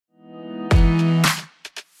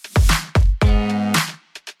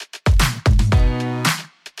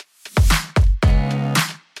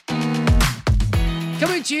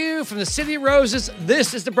to you from the City of Roses.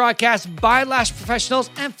 This is the broadcast by Lash Professionals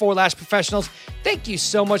and for Lash Professionals. Thank you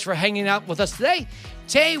so much for hanging out with us today.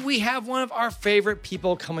 Today, we have one of our favorite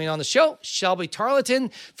people coming on the show, Shelby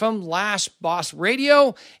Tarleton from Lash Boss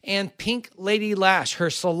Radio and Pink Lady Lash, her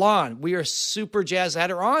salon. We are super jazzed to have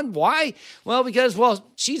her on. Why? Well, because,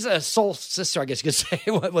 she's a soul sister, I guess you could say,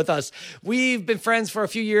 with us. We've been friends for a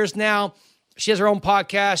few years now. She has her own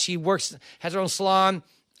podcast. She has her own salon.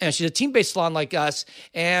 And she's a team-based salon like us,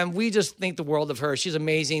 and we just think the world of her. She's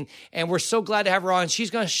amazing, and we're so glad to have her on. She's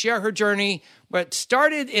going to share her journey, but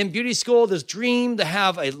started in beauty school, this dream to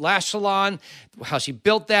have a lash salon, how she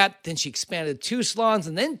built that. Then she expanded 2 salons,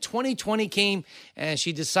 and then 2020 came, and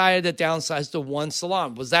she decided to downsize to 1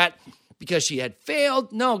 salon. Was that because she had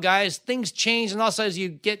failed? No, guys, things change, and also as you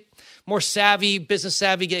get more savvy, business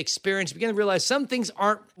savvy, get experience, you begin to realize some things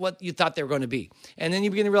aren't what you thought they were going to be. And then you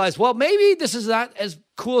begin to realize, well, maybe this is not as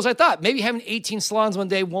cool as I thought. Maybe having 18 salons one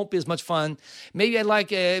day won't be as much fun. Maybe I'd like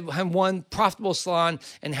having 1 profitable salon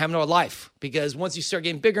and having a life. Because once you start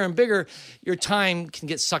getting bigger and bigger, your time can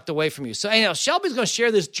get sucked away from you. So anyhow, Shelby's going to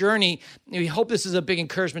share this journey. We hope this is a big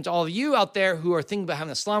encouragement to all of you out there who are thinking about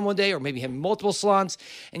having a salon one day or maybe having multiple salons.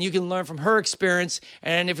 And you can learn from her experience.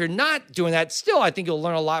 And if you're not doing that, still, I think you'll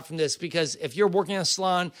learn a lot from this. Because if you're working in a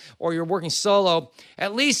salon or you're working solo,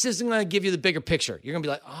 at least this is going to give you the bigger picture. You're going to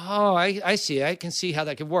be like, oh, I see. I can see how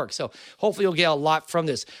that could work. So hopefully you'll get a lot from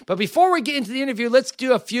this. But before we get into the interview, let's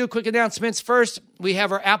do a few quick announcements. First, we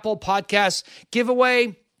have our Apple Podcast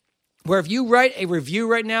giveaway, where if you write a review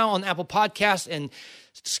right now on Apple Podcasts and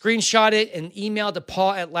screenshot it and email it to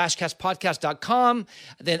paul@lashcastpodcast.com,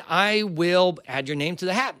 then I will add your name to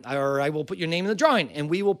the hat, or I will put your name in the drawing, and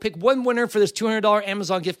we will pick 1 winner for this $200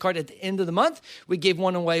 Amazon gift card at the end of the month. We gave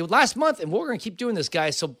 1 away last month, and we're going to keep doing this,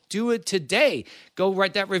 guys, so do it today. Go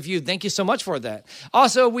write that review. Thank you so much for that.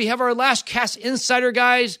 Also, we have our Lashcast Insider,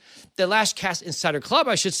 guys, the Lashcast Insider Club,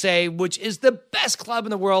 I should say, which is the best club in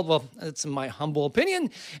the world. Well, that's my humble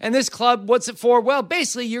opinion. And this club, what's it for? Well,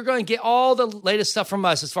 basically, you're going to get all the latest stuff from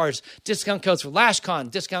us as far as discount codes for LashCon,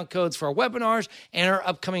 discount codes for our webinars, and our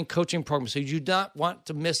upcoming coaching program. So you do not want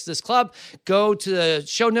to miss this club. Go to the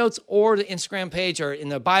show notes or the Instagram page or in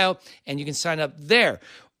the bio, and you can sign up there.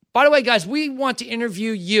 By the way, guys, we want to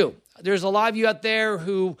interview you. There's a lot of you out there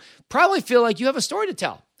who probably feel like you have a story to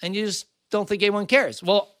tell, and you just don't think anyone cares.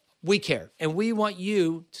 Well, we care, and we want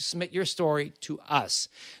you to submit your story to us.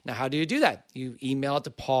 Now, how do you do that? You email it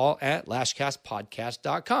to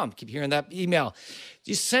paul@lashcastpodcast.com. Keep hearing that email.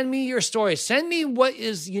 Just send me your story. Send me what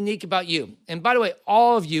is unique about you. And by the way,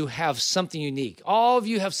 all of you have something unique. All of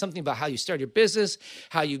you have something about how you started your business,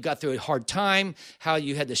 how you got through a hard time, how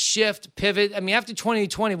you had to shift, pivot. I mean, after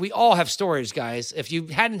 2020, we all have stories, guys. If you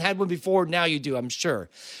hadn't had one before, now you do, I'm sure.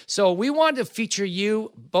 So we want to feature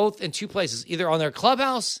you both in 2 places, either on their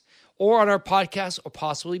Clubhouse or on our podcast, or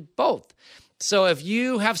possibly both. So if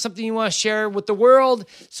you have something you want to share with the world,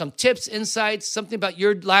 some tips, insights, something about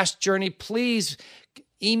your lash journey, please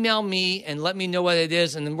email me and let me know what it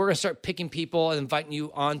is. And then we're going to start picking people and inviting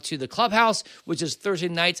you onto the Clubhouse, which is Thursday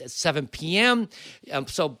nights at 7 p.m.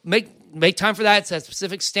 So make time for that. It's at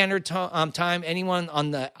Pacific Standard Time. Anyone on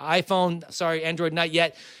the iPhone, Android, not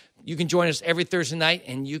yet. You can join us every Thursday night,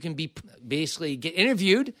 and you can basically get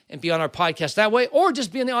interviewed and be on our podcast that way, or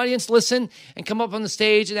just be in the audience, listen, and come up on the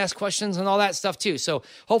stage and ask questions and all that stuff too. So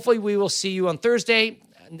hopefully we will see you on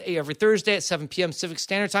every Thursday at 7 p.m. Pacific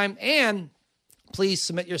Standard Time. And please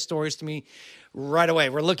submit your stories to me right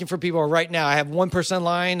away. We're looking for people right now. I have 1 person in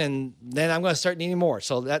line, and then I'm going to start needing more.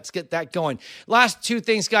 So let's get that going. Last 2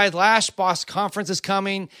 things, guys. Lash Boss Conference is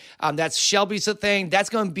coming. That's Shelby's thing. She's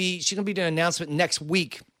going to be doing an announcement next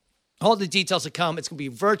week. All the details to come. It's going to be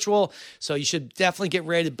virtual, so you should definitely get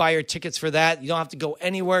ready to buy your tickets for that. You don't have to go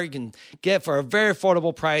anywhere. You can get it for a very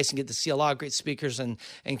affordable price and get to see a lot of great speakers and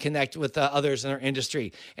connect with others in our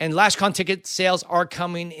industry. And LashCon ticket sales are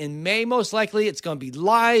coming in May, most likely. It's going to be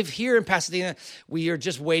live here in Pasadena. We are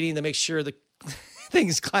just waiting to make sure the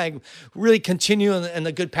things kind of really continue in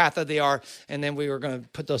the good path that they are. And then we were going to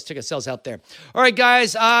put those ticket sales out there. All right,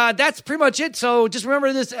 guys, that's pretty much it. So just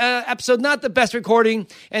remember this episode, not the best recording.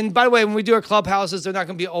 And by the way, when we do our Clubhouses, they're not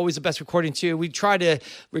going to be always the best recording too. We try to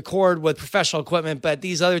record with professional equipment, but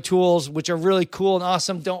these other tools, which are really cool and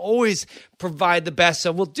awesome, don't always provide the best.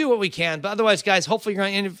 So we'll do what we can. But otherwise, guys, hopefully you're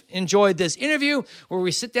going to enjoy this interview where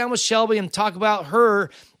we sit down with Shelby and talk about her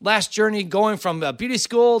last journey going from beauty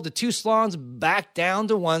school to 2 salons back down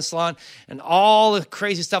to 1 salon and all the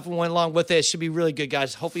crazy stuff that went along with it. It should be really good,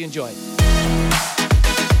 guys. Hope you enjoy it.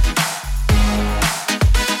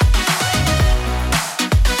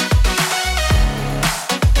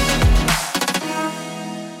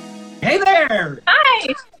 Hey there.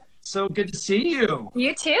 Hi. So good to see you.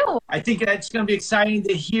 You too. I think it's going to be exciting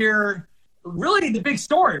to hear really the big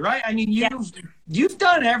story, right? I mean, you've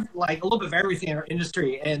done a little bit of everything in our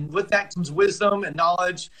industry, and with that comes wisdom and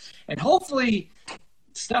knowledge, and hopefully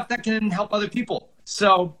stuff that can help other people.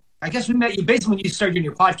 So I guess we met you basically when you started doing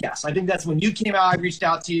your podcast. I think that's when you came out. I reached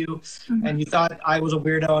out to you, and you thought I was a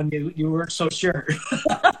weirdo, and you weren't so sure.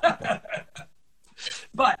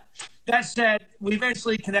 But that said, we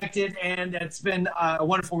eventually connected, and it's been a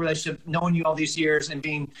wonderful relationship, knowing you all these years and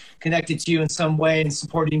being connected to you in some way and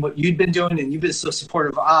supporting what you've been doing, and you've been so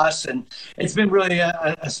supportive of us. And it's been really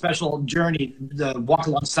a special journey to walk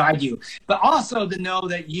alongside you, but also to know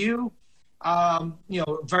that you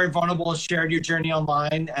very vulnerable and shared your journey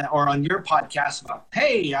online or on your podcast about,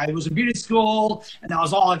 hey, I was in beauty school and I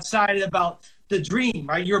was all excited about the dream,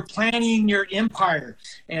 right? You're planning your empire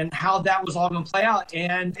and how that was all going to play out.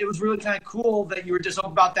 And it was really kind of cool that you were just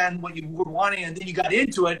open about that and what you were wanting. And then you got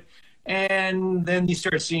into it. And then you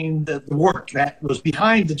started seeing the work that was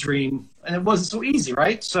behind the dream. And it wasn't so easy,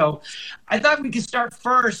 right? So I thought we could start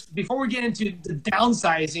first, before we get into the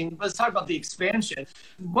downsizing, let's talk about the expansion.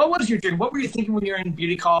 What was your dream? What were you thinking when you were in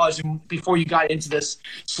beauty college and before you got into this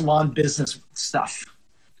salon business stuff?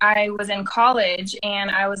 I was in college and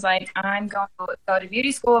I was like, I'm going to go to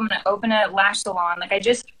beauty school. I'm going to open a lash salon. Like, I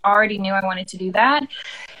just already knew I wanted to do that.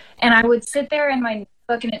 And I would sit there in my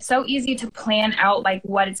notebook, and it's so easy to plan out like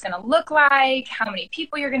what it's going to look like, how many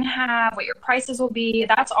people you're going to have, what your prices will be.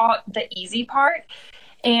 That's all the easy part.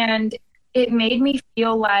 And it made me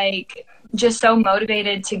feel like just so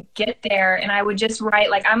motivated to get there. And I would just write,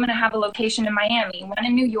 like, I'm going to have a location in Miami, one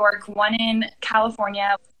in New York, one in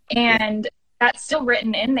California. And that's still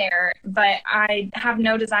written in there, but I have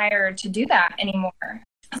no desire to do that anymore.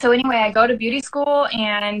 So anyway, I go to beauty school,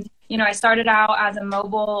 and, I started out as a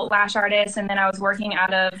mobile lash artist, and then I was working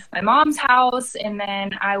out of my mom's house, and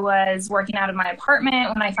then I was working out of my apartment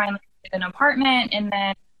when I finally rented an apartment, and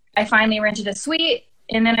then I finally rented a suite,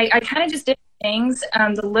 and then I kind of just did things,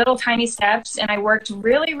 the little tiny steps, and I worked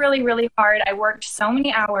really, really, really hard. I worked so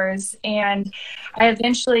many hours, and I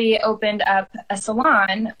eventually opened up a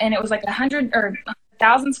salon, and it was like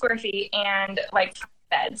 1,000 square feet and like 5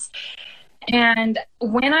 beds. And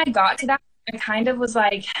when I got to that, I kind of was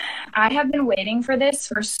like, I have been waiting for this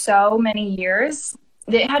for so many years.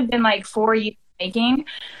 It had been like 4 years making,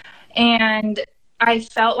 and I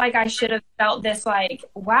felt like I should have felt this like,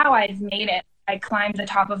 wow, I've made it. I climbed the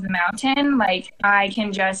top of the mountain. Like, I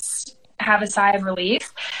can just have a sigh of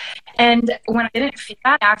relief. And when I didn't feel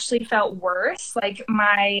that, it actually felt worse. Like,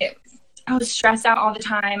 I was stressed out all the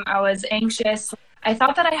time. I was anxious. I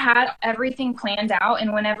thought that I had everything planned out,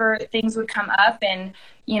 and whenever things would come up and,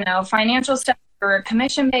 financial stuff or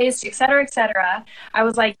commission-based, et cetera, I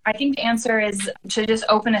was like, I think the answer is to just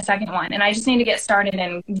open a second one. And I just need to get started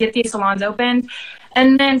and get these salons opened.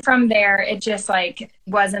 And then from there, it just like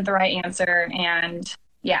wasn't the right answer. And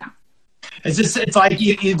yeah. It's like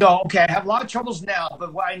you go, okay, I have a lot of troubles now,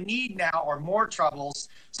 but what I need now are more troubles.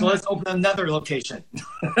 So let's open another location.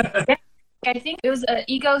 Yeah. I think it was an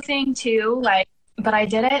ego thing too, but I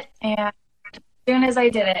did it. And as soon as I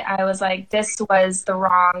did it, I was like, this was the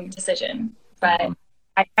wrong decision. But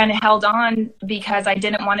I kind of held on because I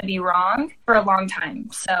didn't want to be wrong for a long time.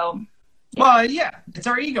 So, yeah. Well, yeah, it's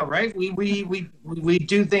our ego, right? We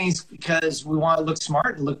do things because we want to look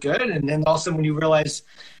smart and look good, and then all of a sudden when you realize,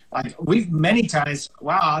 like, we've many times,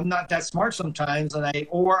 wow, I'm not that smart sometimes, and I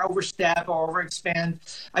overstep or overexpand.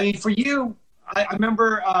 I mean, for you, I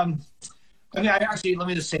remember. Let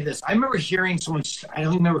me just say this. I remember hearing someone. I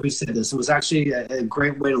don't remember who said this. It was actually a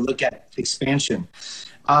great way to look at expansion.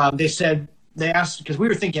 They asked, because we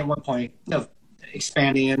were thinking at one point of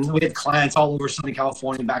expanding, and we had clients all over Southern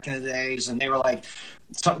California back in the days, and they were like,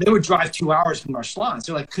 so they would drive 2 hours from our salons.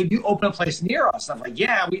 They're like, could you open a place near us? I'm like,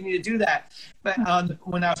 yeah, we need to do that. But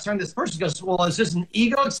when I was talking to this person, goes, well, is this an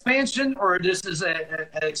ego expansion or this is an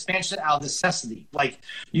expansion out of necessity? Like,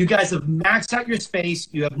 you guys have maxed out your space.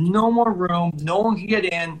 You have no more room. No one can get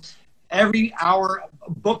in. Every hour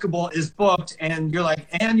bookable is booked. And you're like,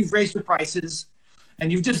 and you've raised your prices.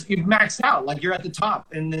 And you've maxed out, like you're at the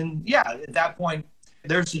top. And then, yeah, at that point,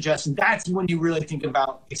 they're suggesting that's when you really think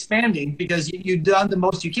about expanding, because you've done the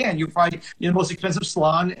most you can. You're the most expensive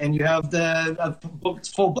salon, and you have the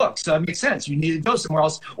full book. So it makes sense. You need to go somewhere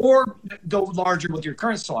else or go larger with your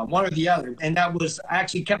current salon, one or the other. And that was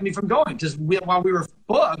actually kept me from going, because while we were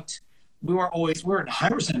booked, we weren't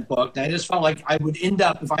 100% booked. And I just felt like I would end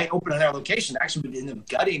up, if I opened another location, actually would end up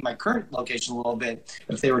gutting my current location a little bit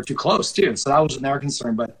if they were too close too. So that was another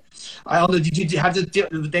concern. But I don't know, did you have to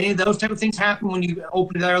did any of those type of things happen when you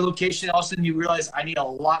opened another location? All of a sudden you realize I need a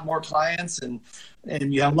lot more clients and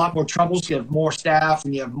you have a lot more troubles. You have more staff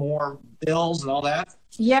and you have more bills and all that.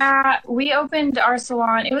 Yeah, we opened our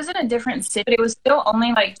salon. It was in a different city, but it was still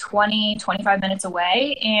only like 20, 25 minutes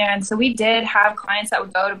away. And so we did have clients that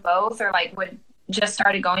would go to both or like would just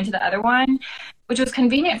started going to the other one, which was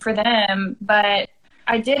convenient for them. But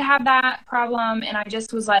I did have that problem and I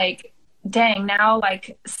just was like, dang, now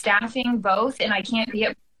like staffing both and I can't be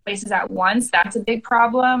at places at once. That's a big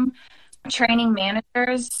problem. Training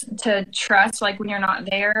managers to trust, like when you're not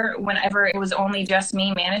there, whenever it was only just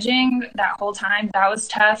me managing that whole time, that was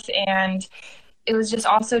tough. And it was just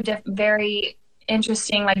also very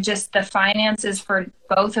interesting, like just the finances for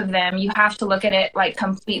both of them. You have to look at it like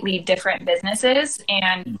completely different businesses,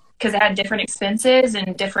 and because it had different expenses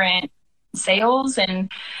and different sales,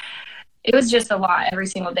 and it was just a lot every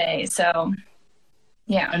single day. So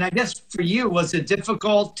yeah. And I guess for you, was it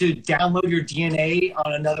difficult to download your DNA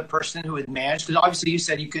on another person who had managed? Because obviously you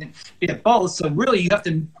said you couldn't be at both. So really you have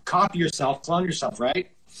to copy yourself, clone yourself,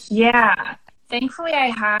 right? Yeah. Thankfully I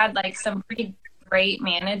had like some pretty great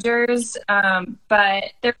managers, but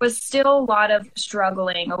there was still a lot of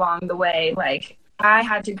struggling along the way. Like I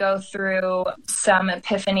had to go through some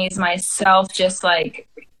epiphanies myself, just like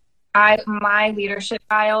my leadership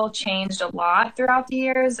style changed a lot throughout the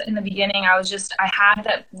years. In the beginning, I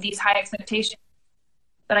had these high expectations,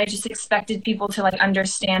 but I just expected people to like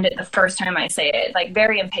understand it the first time I say it, like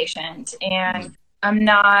very impatient. And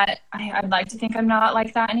I'd like to think I'm not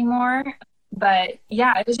like that anymore. But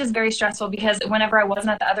yeah, it was just very stressful because whenever I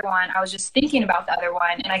wasn't at the other one, I was just thinking about the other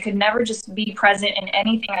one and I could never just be present in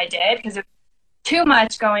anything I did because it was too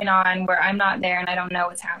much going on where I'm not there and I don't know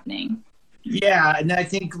what's happening. Yeah, and I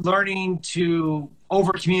think learning to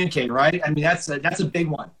over communicate, right? I mean, that's a big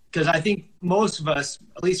one because I think most of us,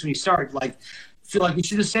 at least when you start, like feel like we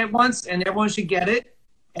should just say it once and everyone should get it,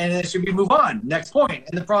 and then should we move on next point.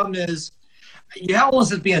 And the problem is, you almost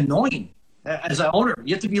have to be annoying as an owner.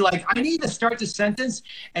 You have to be like, I need to start the sentence,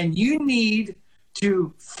 and you need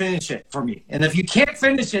to finish it for me. And if you can't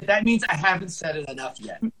finish it, that means I haven't said it enough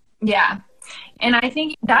yet. Yeah, and I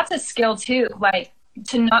think that's a skill too, like,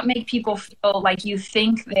 to not make people feel like you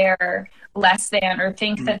think they're less than or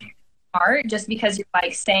think that they're smart just because you're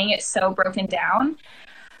like saying it so broken down.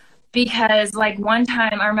 Because like one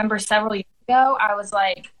time I remember several years ago, I was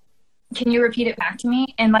like, can you repeat it back to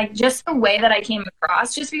me? And like just the way that I came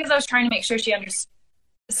across, just because I was trying to make sure she understood.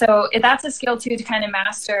 So that's a skill too, to kind of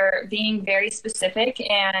master being very specific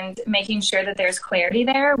and making sure that there's clarity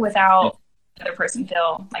there without the other person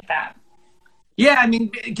feel like that. Yeah, I mean,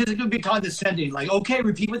 because it could be condescending, like, okay,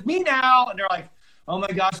 repeat with me now. And they're like, oh my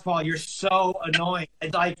gosh, Paul, you're so annoying.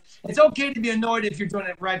 It's like, it's okay to be annoyed if you're doing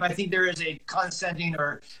it right, but I think there is a condescending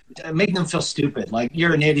or making them feel stupid. Like,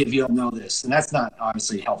 you're an idiot if you don't know this. And that's not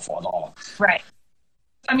obviously helpful at all. Right.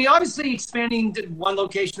 I mean, obviously expanding to one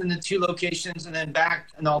location and then two locations and then back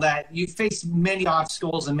and all that, you face many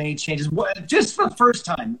obstacles and many changes. Just for the first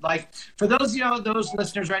time, like for those, those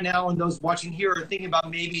listeners right now and those watching here are thinking about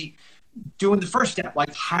maybe doing the first step,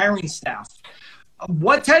 like hiring staff.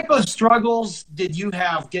 What type of struggles did you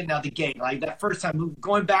have getting out the gate? Like that first time,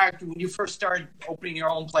 going back to when you first started opening your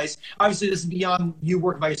own place. Obviously, this is beyond you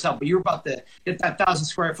working by yourself, but you're about to get that 1,000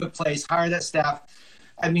 square foot place, hire that staff.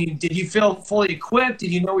 I mean, did you feel fully equipped?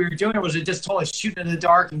 Did you know what you were doing? Or was it just totally shooting in the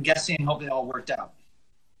dark and guessing and hoping it all worked out?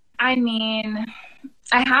 I mean,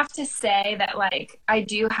 I have to say that, like, I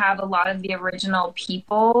do have a lot of the original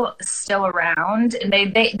people still around, and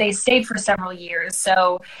they stayed for several years.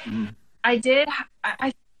 So I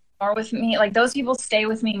more with me, like, those people stay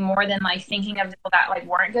with me more than, like, thinking of people that, like,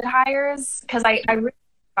 weren't good hires, because I really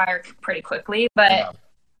fired pretty quickly. But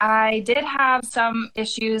I did have some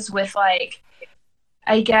issues with, like,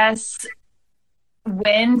 I guess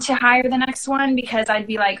when to hire the next one, because I'd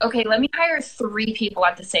be like, okay, let me hire 3 people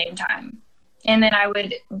at the same time. And then I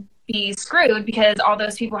would be screwed because all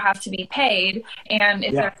those people have to be paid. And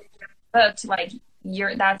if they're booked, like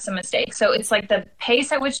that's a mistake. So it's like the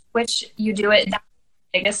pace at which you do it, that's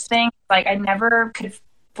the biggest thing. Like I never could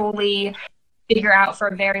fully figure out for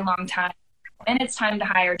a very long time. And it's time to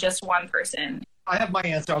hire just one person. I have my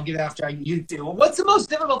answer. I'll give it after you do. What's the most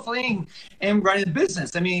difficult thing in running a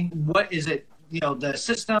business? I mean, what is it? The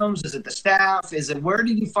systems? Is it the staff? Where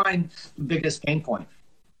did you find the biggest pain point?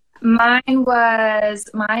 Mine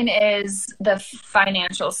is the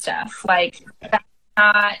financial stuff. Like that's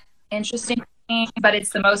not interesting to me, but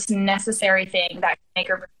it's the most necessary thing that can make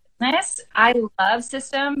or break business. I love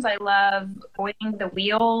systems. I love owning the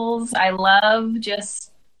wheels. I love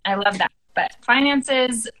that. But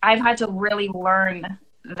finances, I've had to really learn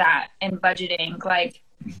that in budgeting. Like,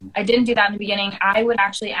 I didn't do that in the beginning. I would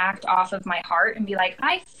actually act off of my heart and be like,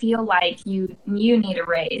 I feel like you need a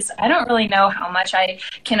raise. I don't really know how much I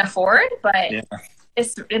can afford, but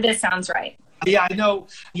this sounds right. Yeah, I know.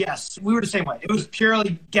 Yes, we were the same way. It was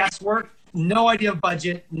purely guesswork. No idea of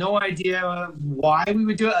budget. No idea why we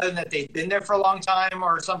would do it, other than that they'd been there for a long time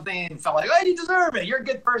or something and felt like, oh, you deserve it. You're a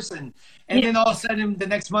good person. And then all of a sudden, the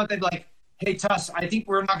next month, they'd be like, hey, Tuss, I think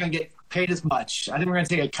we're not going to get paid as much. I think we're going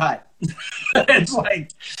to take a cut. It's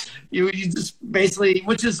like, you just basically,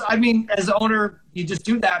 which is, I mean, as an owner, you just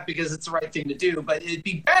do that because it's the right thing to do. But it'd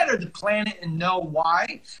be better to plan it and know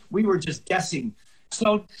why. We were just guessing.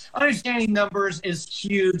 So understanding numbers is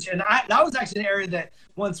huge. And that was actually an area that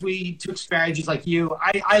once we took strategies like you,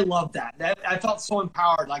 I loved that. I felt so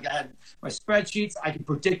empowered. Like I had my spreadsheets. I could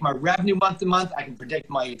predict my revenue month to month. I can predict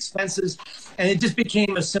my expenses. And it just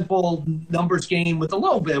became a simple numbers game with a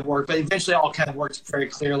little bit of work, but eventually all kind of worked very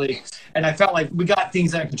clearly. And I felt like we got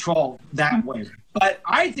things under control that way. But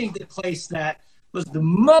I think the place that was the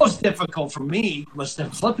most difficult for me was the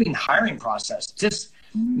flipping hiring process. Just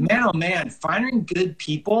man, oh man, finding good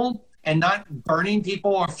people and not burning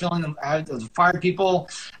people or filling them out as fired people.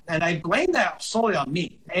 And I blame that solely on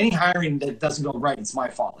me. Any hiring that doesn't go right, it's my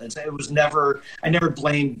fault. I never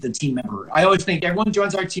blamed the team member. I always think everyone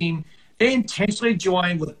joins our team. They intentionally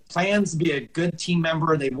join with plans to be a good team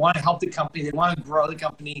member. They want to help the company. They want to grow the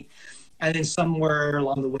company. And then somewhere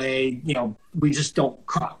along the way, we just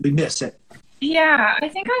we miss it. Yeah, I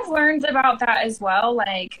think I've learned about that as well.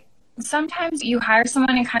 Like, sometimes you hire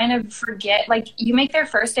someone and kind of forget, like you make their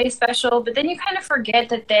first day special, but then you kind of forget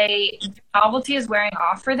that novelty is wearing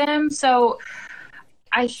off for them. So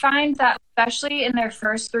I find that especially in their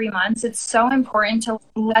first 3 months, it's so important to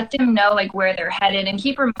let them know like where they're headed and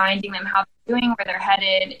keep reminding them how they're doing, where they're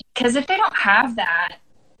headed. Because if they don't have that,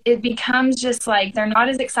 it becomes just like they're not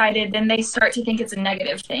as excited. Then they start to think it's a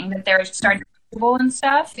negative thing that they're starting to and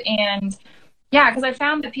stuff. And yeah, because I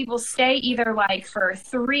found that people stay either like for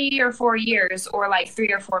 3 or 4 years or like 3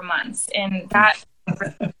 or 4 months. And that,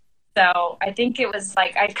 so I think it was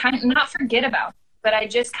like, I kind of not forget about it, but I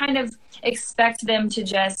just kind of expect them to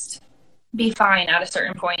just be fine at a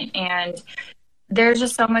certain point. And there's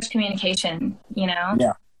just so much communication,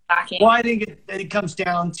 Yeah. lacking. Well, I think it comes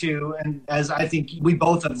down to, and as I think we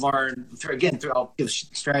both have learned, I'll give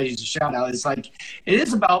strategies a shout out, it's like, it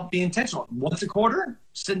is about being intentional. Once a quarter,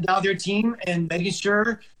 sitting down with your team and making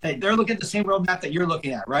sure that they're looking at the same roadmap that you're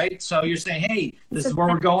looking at, right? So you're saying, hey, this is where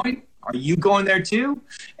we're going. Are you going there too?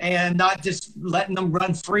 And not just letting them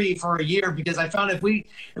run free for a year, because I found if we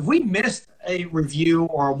missed a review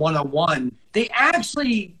or a one-on-one, they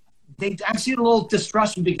actually a little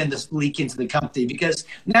distrust begin to leak into the company, because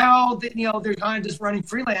now that, they're kind of just running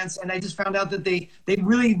freelance. And I just found out that they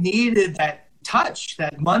really needed that touch,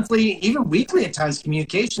 that monthly, even weekly at times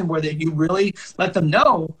communication, where that you really let them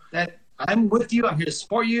know that I'm with you. I'm here to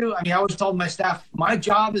support you. I mean, I always told my staff, my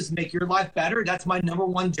job is to make your life better. That's my number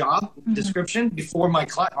one job description before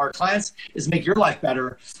our clients is make your life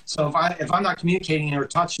better. So if I'm not communicating or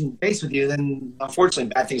touching base with you, then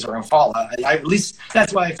unfortunately bad things are going to follow. At least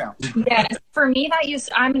that's what I found. Yes. For me,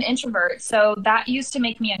 I'm an introvert. So that used to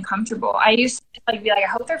make me uncomfortable. I used to be like, I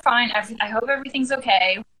hope they're fine. I hope everything's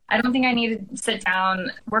okay. I don't think I need to sit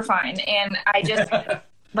down. We're fine. And I just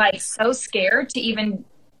so scared to even,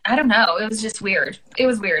 I don't know. It was just weird. It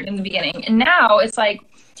was weird in the beginning. And now it's like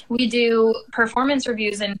we do performance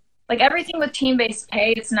reviews and like everything with team-based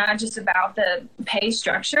pay. It's not just about the pay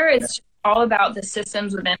structure. It's all about the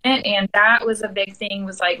systems within it. And that was a big thing,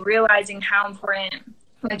 was like realizing how important,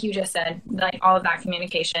 like you just said, like all of that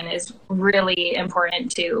communication is really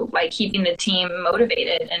important to like keeping the team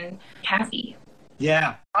motivated and happy.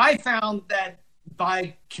 Yeah. I found that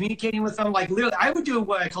by communicating with them, like literally, I would do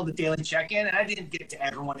what I call the daily check-in, and I didn't get to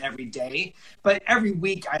everyone every day, but every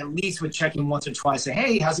week I at least would check in once or twice, say,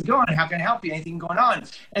 hey, how's it going? How can I help you? Anything going on?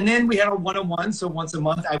 And then we had a one-on-one, so once a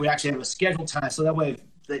month I would actually have a scheduled time, so that way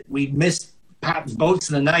if we missed boats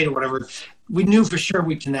in the night or whatever, we knew for sure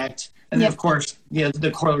we'd connect. And then, of course,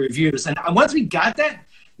 the quarterly reviews. And once we got that,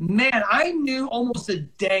 man, I knew almost a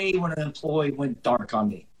day when an employee went dark on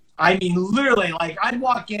me. I mean, literally, like I'd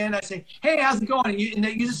walk in, I'd say, hey, how's it going? And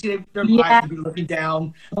you just see their eyes would be looking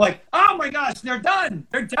down. I'm like, oh my gosh, they're done.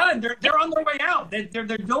 They're done. They're on their way out. They're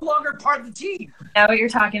no longer part of the team. I know what you're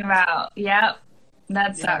talking about. Yep.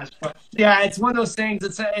 That sucks. Yeah, it's one of those things.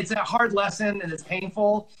 It's a hard lesson and it's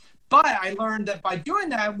painful. But I learned that by doing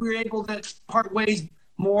that, we were able to part ways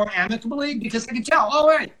more amicably, because I could tell,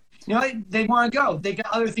 they want to go. They got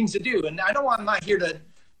other things to do. And I'm not here to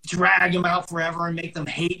drag them out forever and make them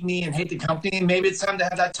hate me and hate the company. And maybe it's time to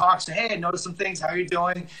have that talk. Say, hey, I noticed some things. How are you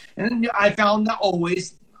doing? And I found that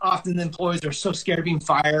often the employees are so scared of being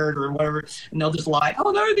fired or whatever, and they'll just lie. Oh,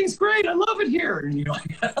 everything's great. I love it here. And you're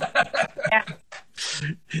like,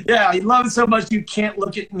 yeah, you love it so much you can't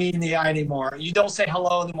look at me in the eye anymore. You don't say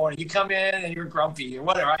hello in the morning. You come in and you're grumpy or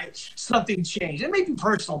whatever. Something changed. It may be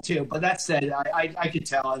personal too, but that said, I could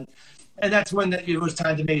tell. And that's when it was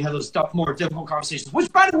time to maybe have those more difficult conversations,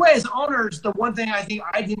 which, by the way, as owners, the one thing I think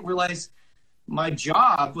I didn't realize my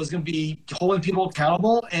job was going to be holding people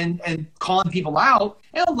accountable and calling people out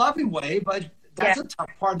in a loving way, but that's a tough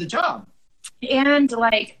part of the job. And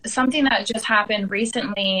like something that just happened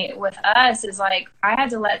recently with us is like I had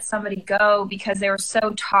to let somebody go because they were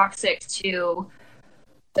so toxic to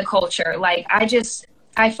the culture. Like I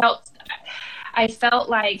felt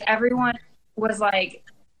like everyone was like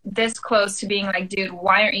this close to being like, dude,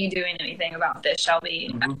 why aren't you doing anything about this,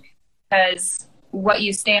 Shelby? Mm-hmm. Because what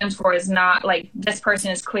you stand for is not like this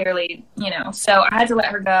person is clearly, so I had to let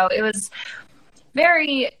her go. It was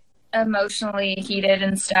very emotionally heated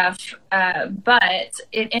and stuff. But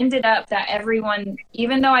it ended up that everyone,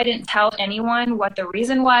 even though I didn't tell anyone what the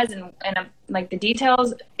reason was and like the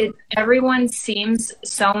details, everyone seems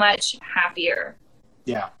so much happier.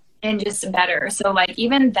 Yeah. And just better. So like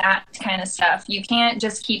even that kind of stuff, you can't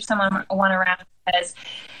just keep someone around because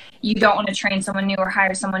you don't want to train someone new or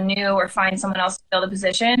hire someone new or find someone else to fill the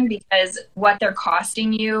position, because what they're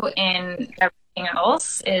costing you and everything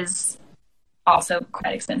else is also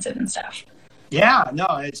quite expensive and stuff. Yeah, no,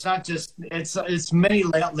 it's not just, it's many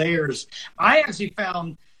layers. I actually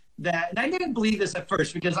found that, and I didn't believe this at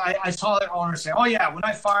first because I saw their owner say, oh yeah, when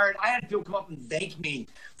I fired, I had people come up and thank me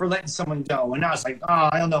for letting someone go. And I was like, oh,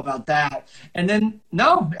 I don't know about that. And then,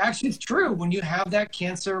 no, actually it's true. When you have that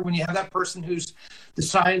cancer, when you have that person who's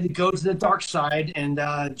decided to go to the dark side and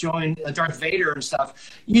join Darth Vader and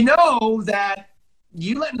stuff, you know that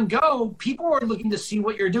you letting them go, people are looking to see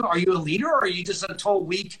what you're doing. Are you a leader or are you just a total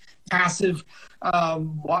weak, passive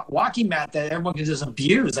walking mat that everyone can just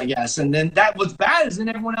abuse, I guess? And then what's bad is then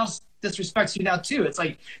everyone else disrespects you now too. It's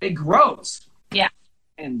like it grows. Yeah.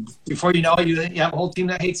 And before you know it, you have a whole team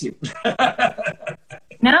that hates you.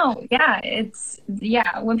 No,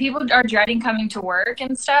 yeah, when people are dreading coming to work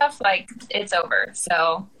and stuff, like it's over.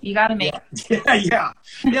 So you got to make it. Yeah.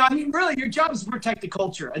 I mean, really, your job is to protect the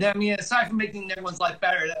culture. And I mean, aside from making everyone's life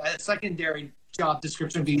better, a secondary job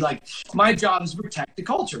description would be like, my job is to protect the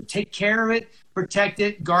culture, take care of it, protect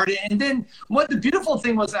it, guard it. And then what the beautiful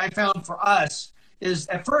thing was I found for us is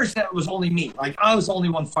at first that was only me. Like I was the only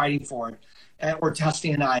one fighting for it, or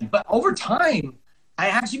Tusty and I. But over time, I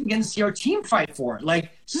actually began to see our team fight for it.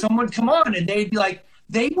 Like someone come on and they'd be like,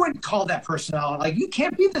 they wouldn't call that person out. Like, you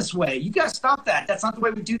can't be this way. You got to stop that. That's not the way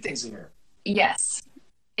we do things here. Yes.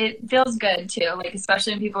 It feels good too. Like,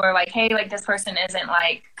 especially when people are like, hey, like this person isn't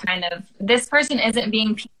like this person isn't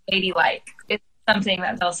being ladylike. It's something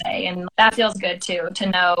that they'll say. And that feels good too, to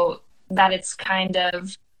know that it's kind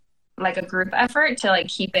of like a group effort to like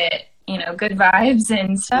keep it, good vibes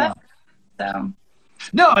and stuff. Yeah. So.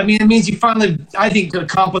 No, I mean, it means you finally, I think, to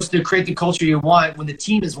create the culture you want when the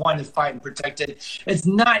team is wanting to fight and protect it. It's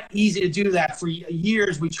not easy to do that. For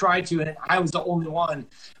years, we tried to, and I was the only one,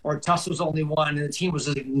 or Tuss was the only one, and the team was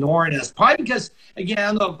just ignoring us. Probably because, again, I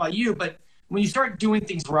don't know about you, but when you start doing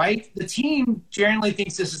things right, the team generally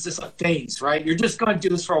thinks this is just a phase, right? You're just going to do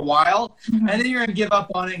this for a while, and then you're going to give up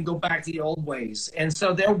on it and go back to the old ways. And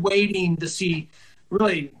so they're waiting to see,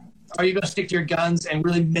 really, are you going to stick to your guns and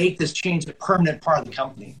really make this change a permanent part of the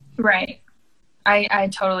company? Right. I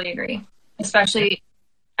totally agree. Especially,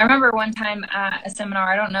 I remember one time at a seminar,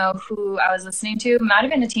 I don't know who I was listening to, might have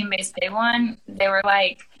been a team-based pay one. They were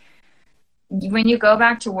like, when you go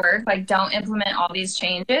back to work, like don't implement all these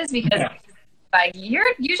changes because like you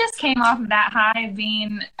just came off of that high of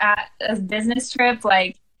being at a business trip.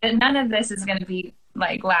 Like none of this is going to be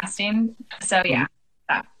like lasting. So yeah.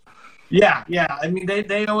 Yeah. I mean,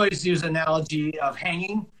 they always use analogy of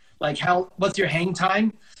hanging, like what's your hang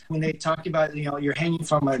time? When they talk about, you're hanging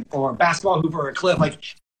from a basketball hoop or a cliff, like,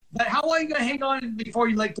 but how long are you going to hang on before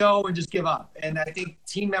you let go and just give up? And I think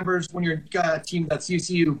team members, when you're got a team that's used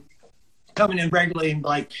to you coming in regularly and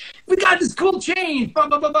like, we got this cool change, blah,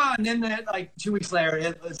 blah, blah, blah. And then like 2 weeks later,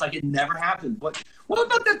 it's like it never happened. What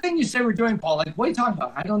about that thing you said we're doing, Paul? Like, what are you talking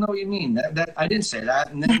about? I don't know what you mean. That I didn't say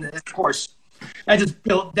that. And then, of course,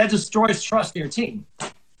 that destroys trust in your team.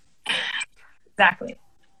 Exactly.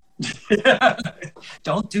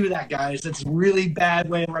 Don't do that, guys. That's a really bad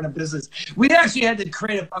way to run a business. We actually had to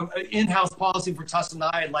create an in-house policy for Tuss and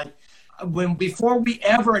I. Like before we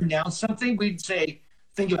ever announce something, we'd say,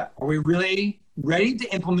 think about it. Are we really ready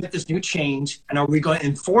to implement this new change? And are we going to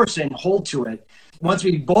enforce it and hold to it? Once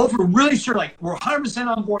we both were really sure, like we're 100%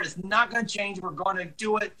 on board, it's not going to change, we're going to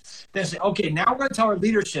do it. Then say, okay, now we're going to tell our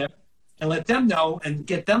leadership and let them know and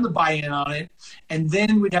get them to buy in on it. And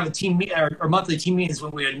then we'd have a team or monthly team meetings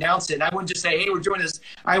when we announce it. And I wouldn't just say, hey, we're doing this.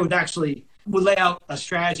 I would actually lay out a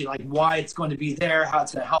strategy, like why it's going to be there, how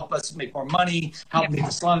it's going to help us make more money, help make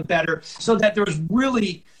the salon better, so that there was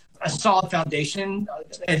really a solid foundation,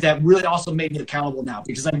 and that really also made me accountable now,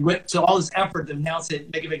 because I went to all this effort to announce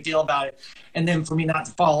it, make a big deal about it, and then for me not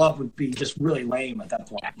to follow up would be just really lame at that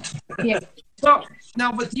point. Yeah. So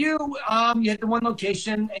now with you, you had the one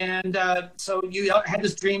location, and so you had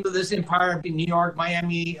this dream of this empire in New York,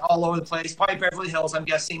 Miami, all over the place, probably Beverly Hills, I'm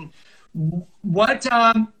guessing.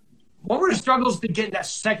 What were the struggles to get that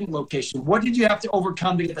second location? What did you have to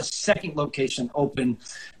overcome to get the second location open?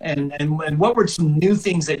 And what were some new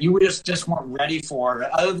things that you just weren't ready for,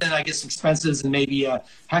 other than, I guess, expenses and maybe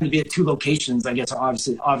having to be at two locations, I guess, are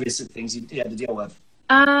obvious things you had to deal with?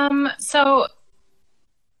 So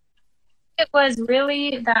it was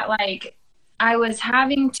really that, like, I was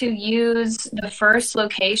having to use the first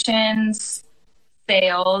location's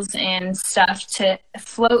sales and stuff to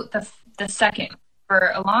float the second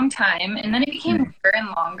for a long time, and then it became longer and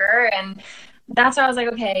longer, and that's why I was like,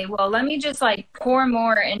 okay, well, let me just like pour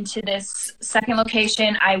more into this second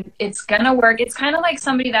location. It's gonna work. It's kind of like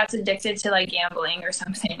somebody that's addicted to like gambling or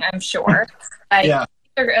something, I'm sure. Like,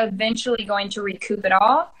 they're eventually going to recoup it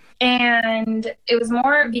all. And it was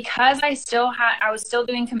more because I was still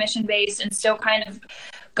doing commission based and still kind of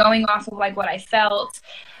going off of like what I felt.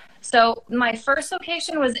 So my first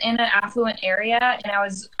location was in an affluent area, and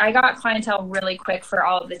I got clientele really quick for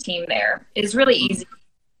all of the team there. It was really easy.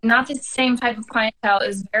 Not the same type of clientele. It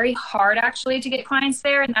was very hard actually to get clients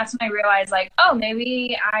there, and that's when I realized, like, oh,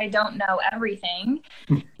 maybe I don't know everything.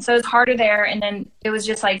 So it's harder there, and then it was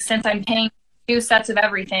just like, since I'm paying 2 sets of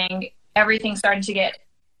everything started to get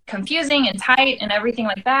confusing and tight and everything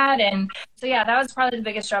like that. And so yeah, that was probably the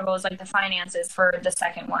biggest struggle, was like the finances for the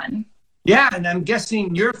second one. Yeah, and I'm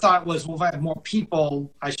guessing your thought was, well, if I have more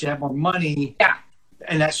people, I should have more money. Yeah.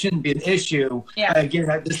 And that shouldn't be an issue. Yeah. Again,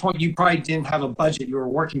 at this point, you probably didn't have a budget you were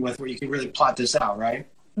working with where you could really plot this out, right?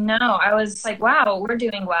 No, I was like, wow, we're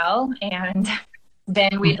doing well. And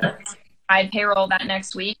then I'd payroll that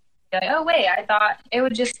next week. Like, oh, wait, I thought it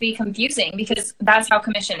would just be confusing, because that's how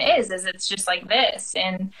commission is it's just like this.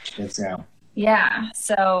 And yeah,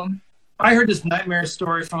 so... I heard this nightmare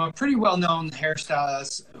story from a pretty well-known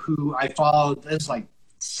hairstylist who I followed. This was like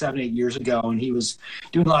 7-8 years ago, and he was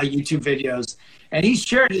doing a lot of YouTube videos. And he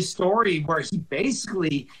shared his story where he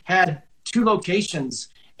basically had 2 locations,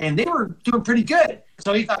 and they were doing pretty good.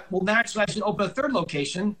 So he thought, well, naturally, I should open a 3rd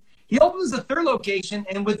location. He opens the 3rd location,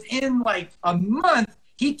 and within like a month,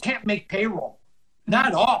 he can't make payroll. Not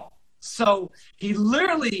at all. So he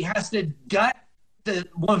literally has to gut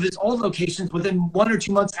one of his old locations within 1 or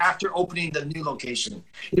 2 months after opening the new location.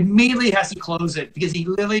 Immediately has to close it, because he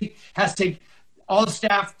literally has to take all the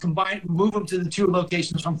staff, combine, move them to the 2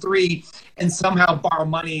 locations from 3, and somehow borrow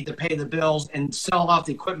money to pay the bills and sell off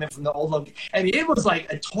the equipment from the old location. I mean, it was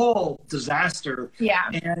like a total disaster. Yeah.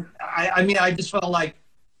 And I just felt like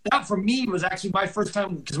that for me was actually my first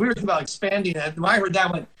time, because we were thinking about expanding it. When I heard that,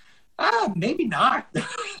 I went, maybe not.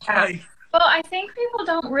 Well, I think people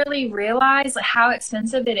don't really realize how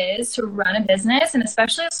expensive it is to run a business, and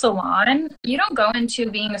especially a salon. You don't go into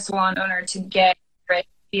being a salon owner to get rich,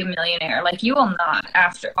 be a millionaire. Like, you will not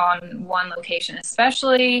on one location,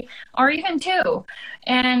 especially, or even 2.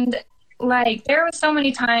 And like, there was so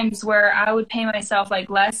many times where I would pay myself like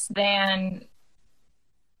less than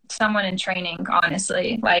someone in training,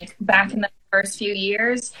 honestly, like back in the first few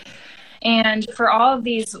years. And for all of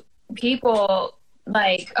these people,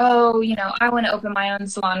 like, oh, I want to open my own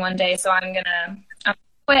salon one day, so I'm gonna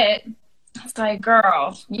quit. It's like,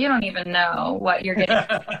 girl, you don't even know what you're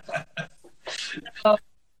getting. So,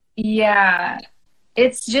 yeah,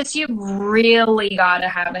 it's just, you really got to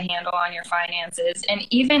have a handle on your finances. And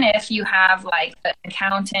even if you have like an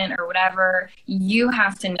accountant or whatever, you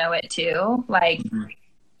have to know it too. Like,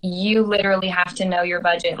 you literally have to know your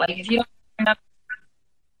budget. Like, if you don't know,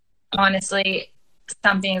 honestly,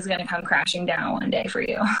 something is going to come crashing down one day for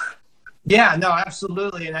you. Yeah, no,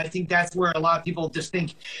 absolutely. And I think that's where a lot of people just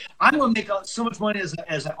think, I'm going to make so much money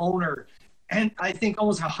as an owner. And I think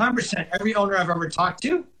almost 100%, every owner I've ever talked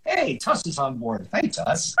to, hey, Tuss is on board. Hey,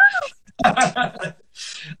 Tuss.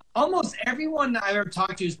 Almost everyone I've ever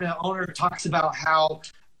talked to who's been an owner talks about how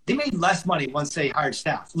they made less money once they hired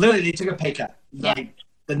staff. Literally, they took a pay cut. Yeah. Like,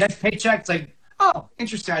 the next paycheck, it's like, oh,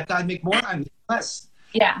 interesting. I thought I'd make more. I make less.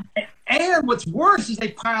 Yeah. And what's worse is they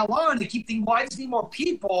pile on to keep thinking, well, I just need more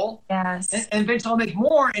people. Yes. And eventually I'll make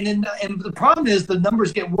more. And the problem is the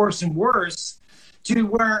numbers get worse and worse to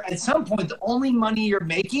where at some point the only money you're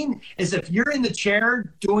making is if you're in the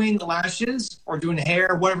chair doing the lashes or doing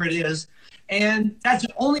hair, whatever it is. And that's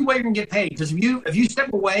the only way you're going to get paid. Because if you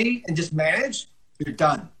step away and just manage, you're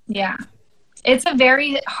done. Yeah. It's a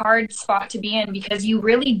very hard spot to be in because you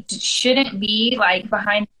really shouldn't be like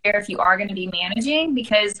behind the chair if you are going to be managing,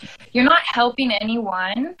 because you're not helping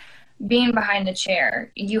anyone being behind the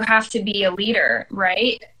chair. You have to be a leader,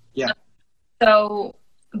 right? Yeah. So,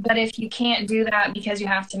 but if you can't do that because you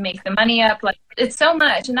have to make the money up, like it's so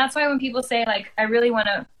much. And that's why when people say like, I really want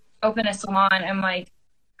to open a salon, I'm like,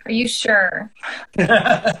 are you sure?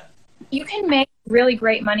 You can make really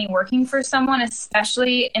great money working for someone,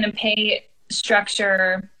 especially in a pay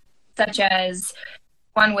structure such as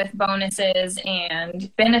one with bonuses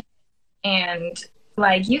and benefits, and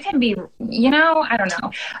like you can be, I don't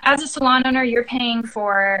know, as a salon owner you're paying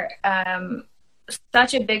for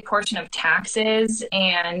such a big portion of taxes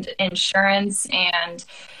and insurance, and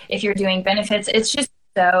if you're doing benefits, it's just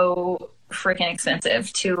so freaking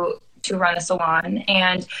expensive to run a salon.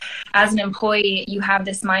 And as an employee you have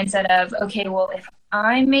this mindset of, okay, well, if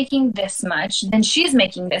I'm making this much, then she's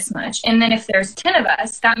making this much. And then if there's 10 of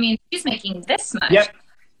us, that means she's making this much. Yep.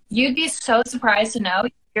 You'd be so surprised to know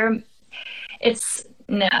it's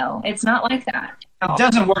not like that. It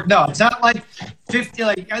doesn't work. No, it's not like 50,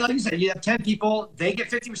 like you said, you have 10 people, they get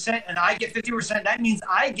 50% and I get 50%. That means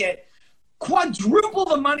I get quadruple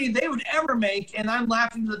the money they would ever make. And I'm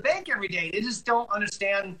laughing to the bank every day. They just don't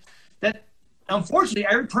understand that. Unfortunately,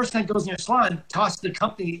 every person that goes in your salon tosses the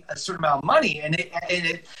company a certain amount of money, and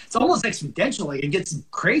it's almost exponential. Like, it gets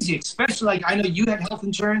crazy, especially like I know you had health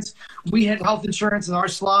insurance. We had health insurance in our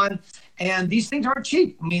salon, and these things aren't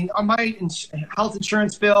cheap. I mean, on my health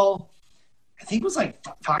insurance bill, I think it was like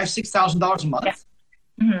 $5,000-$6,000 a month. Yeah.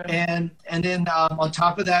 Mm-hmm. And then on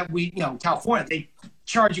top of that, California, they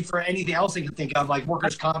charge you for anything else they can think of, like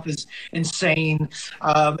workers' comp is insane.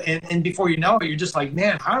 And before you know it, you're just like,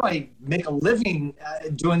 man, how do I make a living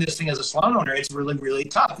doing this thing as a salon owner? It's really, really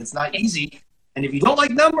tough. It's not easy. And if you don't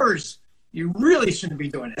like numbers, you really shouldn't be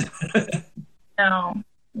doing it. No.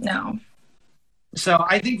 So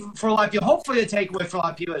I think for a lot of people, hopefully the takeaway for a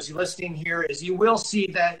lot of people as you're listening here is you will see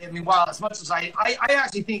that, I mean, while as much as I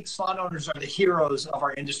actually think salon owners are the heroes of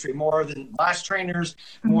our industry, more than lash trainers,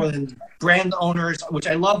 more than brand owners, which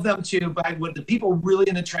I love them too, but what the people really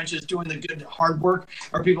in the trenches doing the good hard work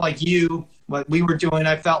are people like you, what we were doing,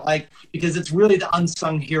 I felt like, because it's really the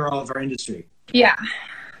unsung hero of our industry. Yeah.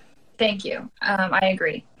 Thank you. I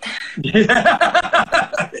agree.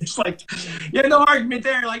 Yeah. It's like, no argument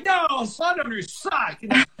there. Like, no, salon owners suck.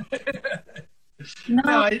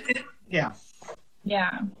 No. Yeah.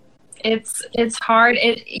 Yeah. It's hard.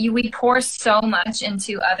 We pour so much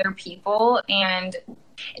into other people. And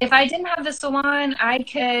if I didn't have the salon, I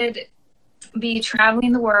could be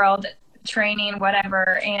traveling the world, training,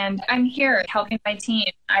 whatever. And I'm here helping my team.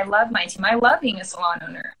 I love my team. I love being a salon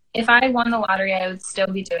owner. If I won the lottery, I would still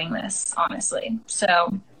be doing this, honestly.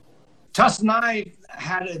 So, Tuss and I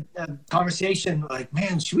had a conversation like,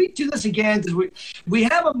 man, should we do this again? Because we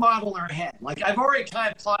have a model in our head. Like, I've already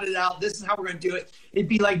kind of plotted out, this is how we're going to do it. It'd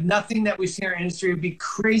be like nothing that we see in our industry. It'd be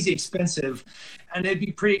crazy expensive. And it'd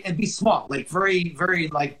be small, like very, very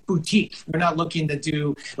like boutique. We're not looking to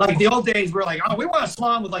do, like the old days, we're like, oh, we want a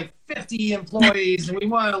salon with like 50 employees and we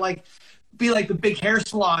want to like, be like the big hair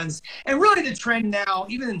salons. And really the trend now,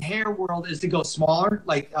 even in hair world, is to go smaller.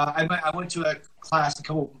 Like I went to a class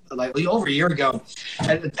over a year ago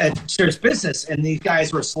at Serious Business, and these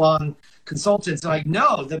guys were salon consultants. They're like,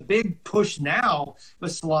 no, the big push now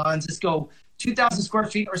with salons is go 2,000 square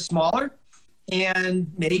feet or smaller, and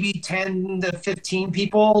maybe 10 to 15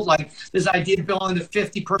 people. Like this idea of building the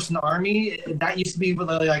 50-person army, that used to be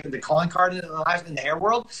like the calling card in the hair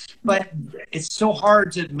world. But it's so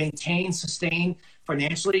hard to maintain, sustain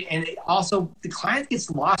financially. And also the client gets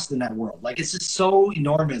lost in that world. Like it's just so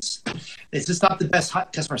enormous. It's just not the best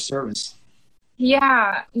customer service.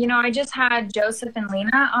 Yeah. I just had Joseph and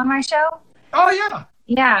Lena on my show. Oh, yeah.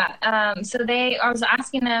 Yeah. So I was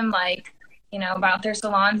asking them like, about their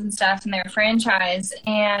salons and stuff and their franchise.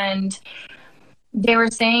 And they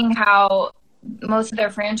were saying how most of their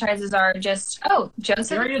franchises are just, Joseph.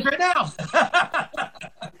 There he is right now.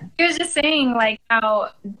 He was just saying like how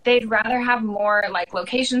they'd rather have more like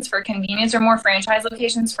locations for convenience or more franchise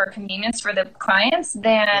locations for convenience for the clients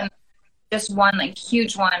than just one like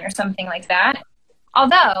huge one or something like that.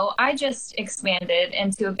 Although I just expanded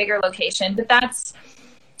into a bigger location, but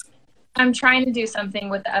I'm trying to do something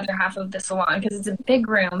with the other half of the salon because it's a big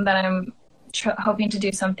room that I'm hoping to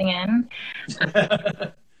do something in.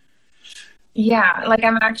 Yeah, like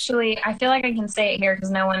I feel like I can say it here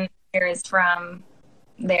because no one here is from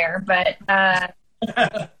there, but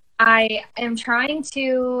I am trying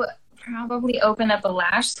to probably open up a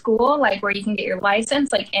lash school, like where you can get your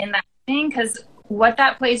license, like in that thing, because what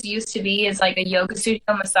that place used to be is like a yoga studio,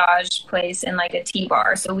 massage place, and like a tea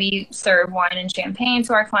bar. So we serve wine and champagne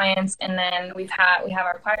to our clients, and then we have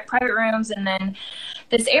our private rooms, and then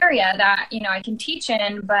this area that I can teach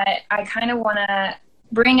in, but I kind of want to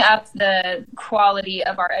bring up the quality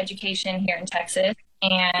of our education here in Texas.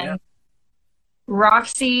 And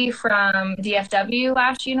Roxy from DFW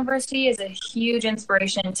Lash University is a huge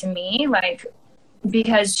inspiration to me, like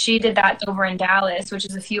because she did that over in Dallas, which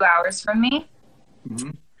is a few hours from me. Mm-hmm.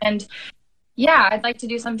 And yeah, I'd like to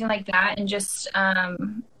do something like that and just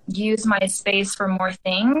use my space for more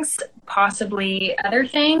things, possibly other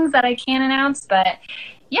things that I can't announce. But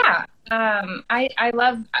yeah, I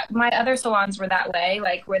love my other salons were that way.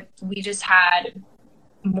 Like we just had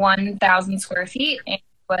 1,000 square feet,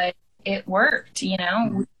 but it worked.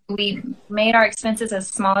 We made our expenses as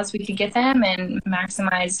small as we could get them and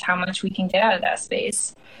maximized how much we can get out of that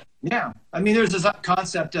space. Yeah, I mean, there's this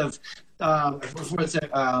concept of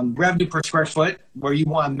revenue per square foot, where you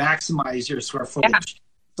want to maximize your square footage.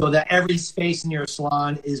 So that every space in your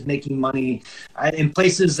salon is making money in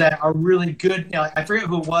places that are really good. I forget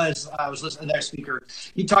who it was. I was listening to their speaker.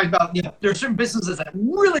 He talked about, there are certain businesses that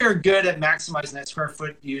really are good at maximizing that square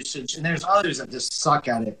foot usage, and there's others that just suck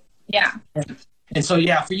at it. Yeah. And so,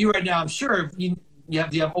 for you right now, I'm sure you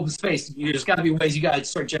have open space. There's got to be ways you got to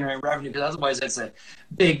start generating revenue, because otherwise that's a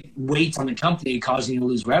big weight on the company causing you to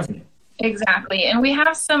lose revenue. Exactly. And we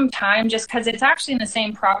have some time just because it's actually in the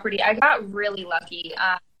same property. I got really lucky.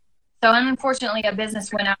 So unfortunately, a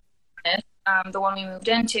business went out, the one we moved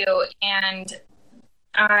into, and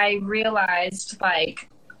I realized I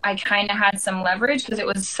kind of had some leverage because it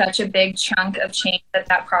was such a big chunk of change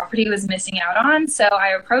that property was missing out on. So I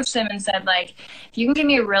approached them and said, if you can give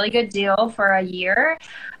me a really good deal for a year,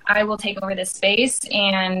 I will take over this space,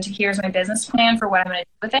 and here's my business plan for what I'm going to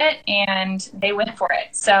do with it. And they went for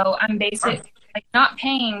it. So I'm basically not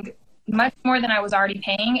paying much more than I was already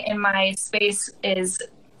paying, and my space is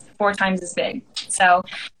 4 times as big. So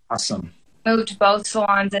awesome. Moved both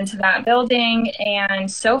salons into that building, and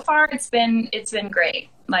so far it's been great.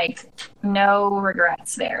 No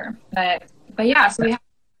regrets there. But yeah, so we have to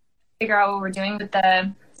figure out what we're doing with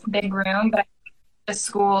the big room, but the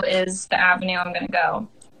school is the avenue I'm going to go.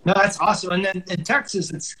 No, that's awesome. And then in Texas,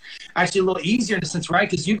 it's actually a little easier in a sense, right?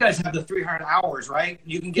 Because you guys have the 300 hours, right?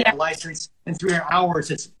 You can get a license in 300 hours.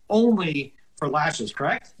 It's only for lashes,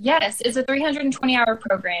 correct? Yes, it's a 320-hour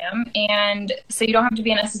program, and so you don't have to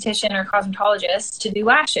be an esthetician or cosmetologist to do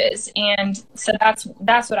lashes. And so that's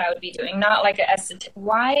what I would be doing, not like a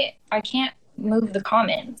Why I can't move the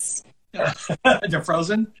comments? They're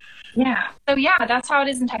frozen. Yeah. So yeah, that's how it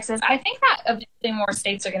is in Texas. I think that eventually more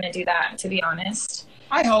states are going to do that, to be honest.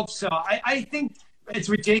 I hope so. I think it's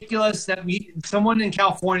ridiculous that someone in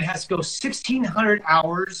California has to go 1,600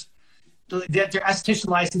 hours to get their esthetician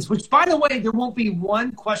license, which, by the way, there won't be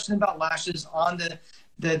one question about lashes on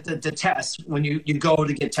the test when you go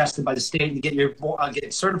to get tested by the state and get your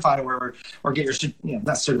get certified or whatever, or get your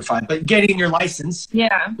not certified, but getting your license.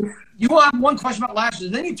 Yeah. You will have one question about lashes,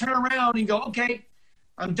 and then you turn around and go, okay,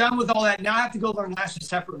 I'm done with all that. Now I have to go learn lashes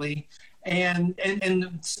separately and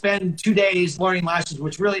spend 2 days learning lashes,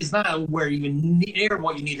 which really is not where you need or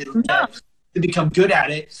what you need to become good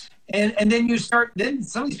at it. And then then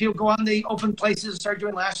some of these people go on the open places, start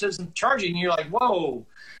doing lashes and charging. And you're like, whoa,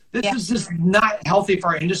 this is just not healthy for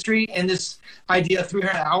our industry. And this idea of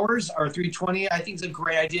 300 hours or 320, I think is a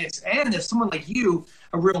great idea. And if someone like you,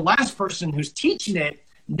 a real lash person who's teaching it,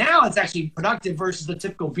 now it's actually productive versus the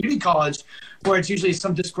typical beauty college where it's usually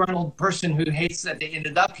some disgruntled person who hates that they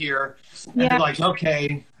ended up here. And they're like,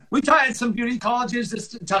 okay, we tried some beauty colleges.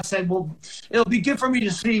 This said, well, it'll be good for me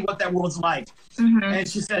to see what that world's like. Mm-hmm. And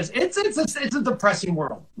she says, it's a depressing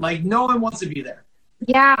world. No one wants to be there.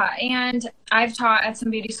 Yeah. And I've taught at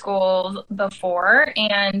some beauty schools before,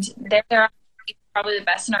 and they're probably the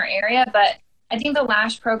best in our area, but I think the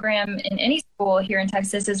lash program in any school here in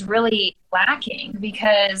Texas is really lacking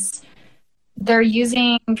because they're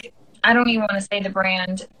using, I don't even want to say the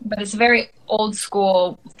brand, but it's a very old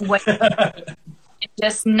school way.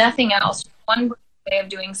 Just nothing else. One way of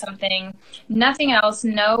doing something, nothing else,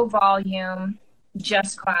 no volume,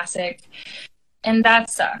 just classic. And that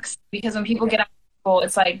sucks because when people get out of school,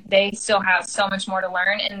 it's like they still have so much more to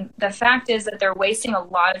learn. And the fact is that they're wasting a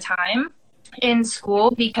lot of time in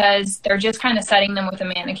school because they're just kind of setting them with a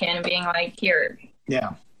mannequin and being like, here.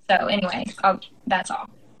 Yeah. So anyway, that's all.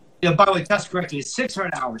 Yeah, by the way, that's correct. It's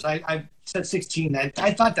 600 hours. I said 16.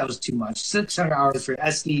 I thought that was too much. 600 hours for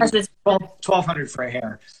SD, 1,200 for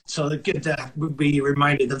hair. So it's good to be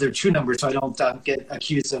reminded of their true numbers so I don't get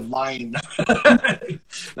accused of lying.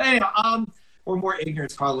 But anyway, or more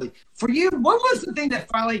ignorance probably. For you, what was the thing that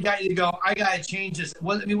finally got you to go, I got to change this?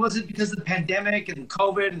 Was it because of the pandemic and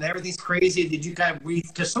COVID and everything's crazy? Did you kind of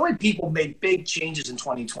because so many people made big changes in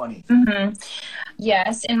 2020. Mm-hmm.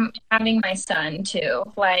 Yes, and having my son too.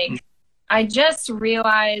 Like, I just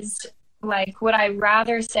realized, like, would I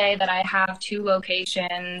rather say that I have 2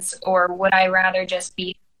 locations or would I rather just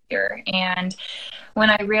be here? And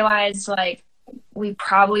when I realized, like, we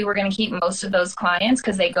probably were going to keep most of those clients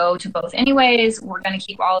because they go to both anyways. We're going to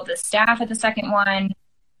keep all of the staff at the second one.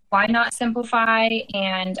 Why not simplify?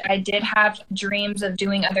 And I did have dreams of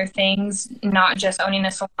doing other things, not just owning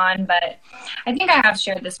a salon, but I think I have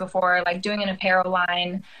shared this before, like doing an apparel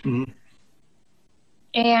line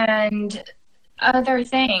and other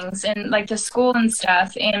things and like the school and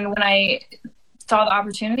stuff. And when I saw the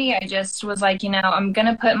opportunity, I just was like, I'm going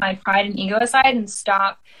to put my pride and ego aside and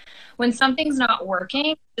stop. When something's not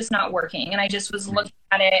working, it's not working. And I just was looking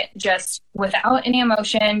at it just without any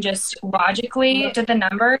emotion, just logically looked at the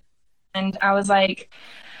numbers. And I was like,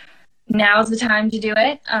 now's the time to do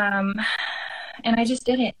it. And I just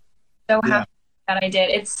did it. So happy that I did.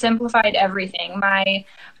 It simplified everything. I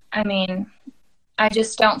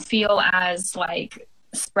just don't feel as like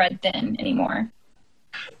spread thin anymore.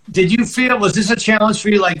 Did you feel, was this a challenge for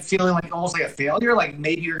you, like feeling like almost like a failure? Like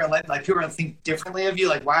maybe you're going to like people are going to think differently of you?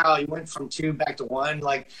 Like, wow, you went from 2 back to 1.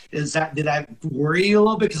 Like, did that worry you a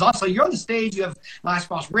little bit? Because also you're on the stage, you have Lash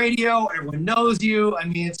Boss Radio, everyone knows you. I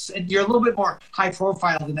mean, you're a little bit more high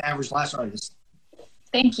profile than the average lash artist.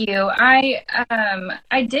 Thank you. I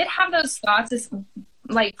did have those thoughts as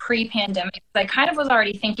like pre-pandemic. I kind of was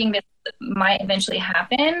already thinking this might eventually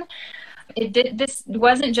happen. This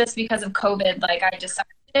wasn't just because of COVID, like I decided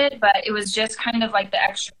it, but it was just kind of like the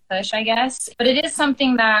extra push, I guess. But it is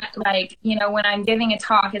something that, like, when I'm giving a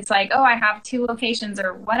talk, it's like, oh, I have 2 locations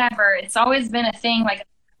or whatever. It's always been a thing, like a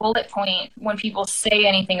bullet point when people say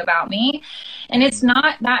anything about me. And it's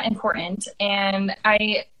not that important. And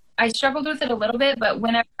I struggled with it a little bit, but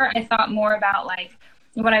whenever I thought more about like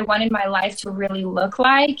what I wanted my life to really look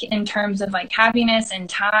like in terms of like happiness and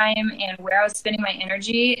time and where I was spending my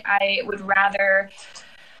energy, I would rather,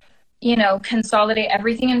 consolidate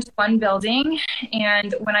everything into one building.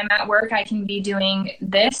 And when I'm at work, I can be doing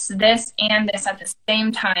this, and this at the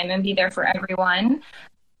same time and be there for everyone,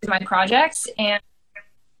 my projects, and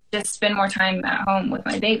just spend more time at home with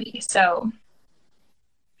my baby. So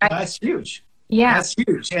that's huge. Yeah. That's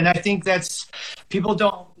huge. And I think people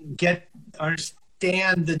don't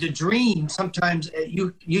understand the dream. Sometimes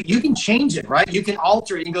you can change it, right? You can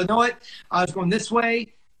alter it and go, you know what? I was going this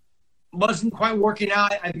way, wasn't quite working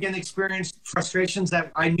out. I began to experience frustrations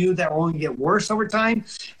that I knew that were only get worse over time.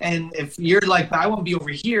 And if you're like, I want to be over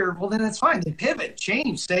here, well, then that's fine. Then pivot,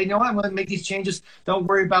 change, say, no, I'm going to make these changes. Don't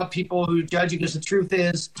worry about people who judge you, because the truth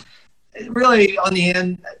is, really, on the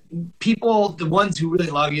end, people, the ones who really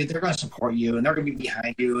love you, they're going to support you and they're going to be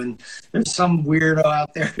behind you. And there's some weirdo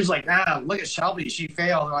out there who's like, look at Shelby, she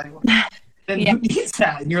failed. They're like, well, then who needs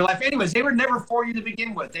that in your life? Anyways, they were never for you to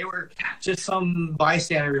begin with. They were just some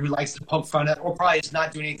bystander who likes to poke fun at, or probably is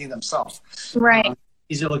not doing anything themselves. Right.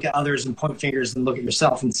 Easier to look at others and point fingers than look at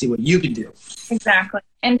yourself and see what you can do. Exactly.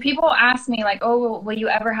 And people ask me like, oh, will you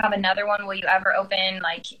ever have another one? Will you ever open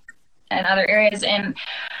like in other areas? And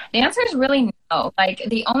the answer is really no. Like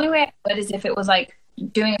the only way I would is if it was like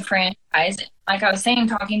doing a franchise. Like I was saying,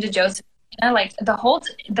 talking to Joseph, like the whole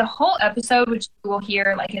episode, which you will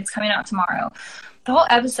hear, like it's coming out tomorrow. The whole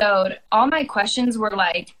episode, all my questions were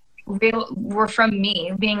like were from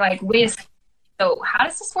me being like, wait, so how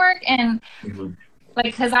does this work? And like,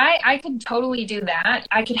 because I could totally do that.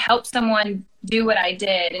 I could help someone do what I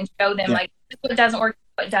did and show them like what doesn't work,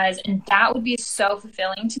 what does, and that would be so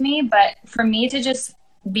fulfilling to me. But for me to just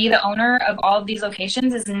be the owner of all of these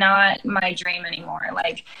locations is not my dream anymore.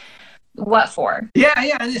 Like, what for? Yeah,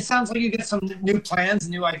 and it sounds like you get some new plans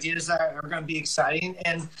and new ideas that are going to be exciting.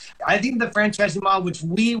 And I think the franchising model, which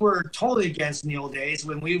we were totally against in the old days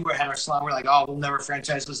when we had our salon, we're like, oh, we'll never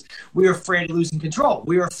franchise this. We were afraid of losing control.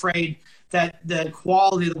 We were afraid that the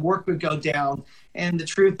quality of the work would go down. And the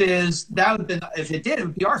truth is, that would have been, if it did, it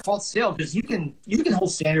would be our fault still, because you can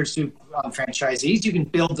hold standards to franchisees. You can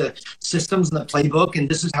build the systems and the playbook, and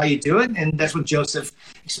this is how you do it. And that's what Joseph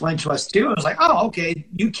explained to us too. It was like, oh, okay,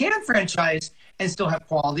 you can franchise and still have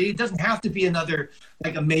quality. It doesn't have to be another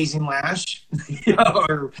like Amazing Lash,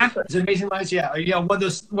 or is it Amazing Lash? Yeah, or, one of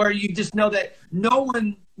those where you just know that no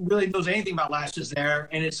one really knows anything about lashes there,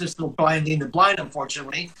 and it's just the blinding the blind,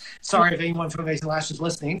 unfortunately. Sorry if anyone from Amazing Lash is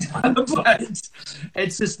listening, but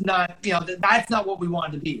it's just not, that's not what we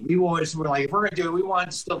wanted to be. We're like, if we're going to do it, we want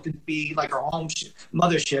it to still be like our home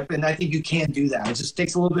mothership, and I think you can do that. It just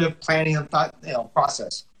takes a little bit of planning and thought,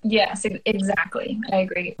 process. Yes, exactly. I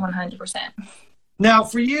agree 100%. Now,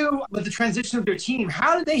 for you, with the transition of your team,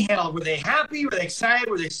 how did they handle it? Were they happy? Were they excited?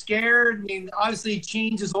 Were they scared? I mean, obviously,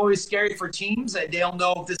 change is always scary for teams. They don't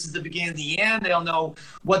know if this is the beginning of the end. They don't know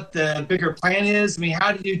what the bigger plan is. I mean,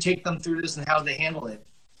 how did you take them through this, and how did they handle it?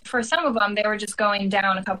 For some of them, they were just going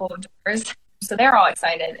down a couple of doors, so they're all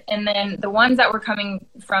excited. And then the ones that were coming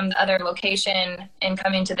from the other location and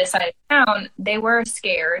coming to this side of town, they were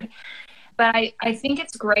scared. But I think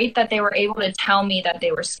it's great that they were able to tell me that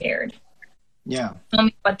they were scared. Yeah. Tell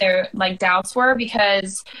me what their doubts were,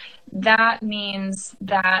 because that means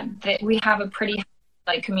that we have a pretty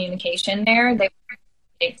communication there. They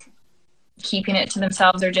were keeping it to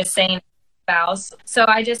themselves or just saying vows. So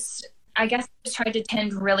I guess I just tried to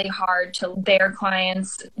tend really hard to their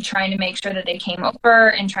clients, trying to make sure that they came over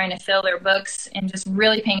and trying to fill their books and just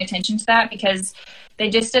really paying attention to that, because they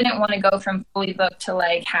just didn't want to go from fully booked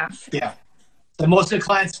to half. Yeah. So most of the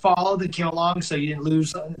clients followed and came along, so you didn't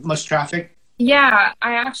lose much traffic? Yeah,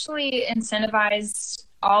 I actually incentivized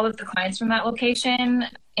all of the clients from that location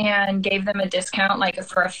and gave them a discount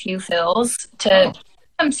for a few fills to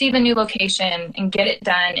come see the new location and get it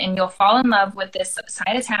done, and you'll fall in love with this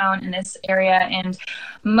side of town in this area. And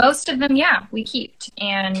most of them, we kept.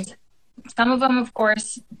 And some of them, of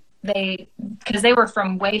course, because they were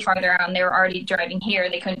from way farther out and they were already driving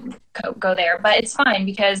here, they couldn't go there. But it's fine,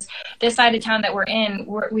 because this side of town that we're in,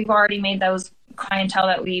 we've already made those clientele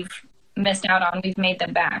that we've missed out on, we've made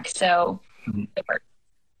them back. So it worked.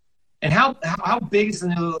 And how big is the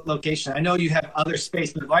new location? I know you have other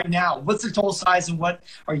space, but right now, what's the total size and what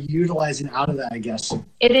are you utilizing out of that, I guess?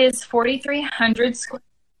 It is 4,300 square.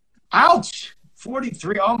 Ouch!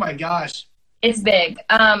 43. Oh my gosh. It's big.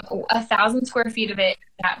 1,000 square feet of it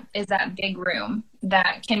is that big room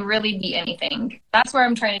that can really be anything. That's where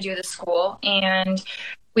I'm trying to do the school. And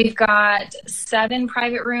we've got 7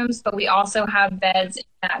 private rooms, but we also have beds in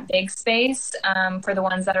that big space for the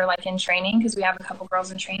ones that are in training, because we have a couple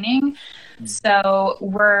girls in training. So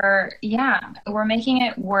we're making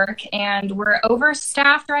it work, and we're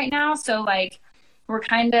overstaffed right now. So we're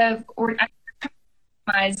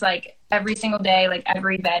every single day,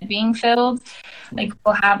 every bed being filled.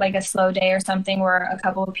 We'll have a slow day or something where a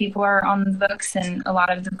couple of people are on the books and a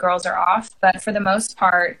lot of the girls are off. But for the most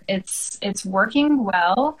part, it's working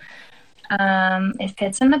well. It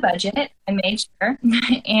fits in the budget. I made sure.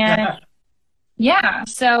 And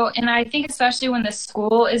so, and I think especially when the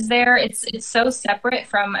school is there, it's so separate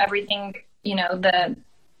from everything,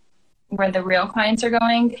 where the real clients are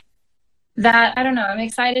going, that I don't know. I'm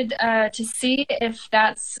excited to see if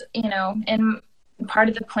that's in part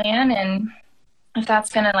of the plan, and if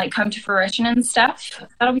that's gonna come to fruition and stuff.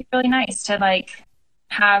 That'll be really nice to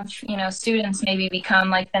have students maybe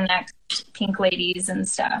become the next Pink Ladies and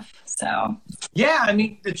stuff. So yeah, I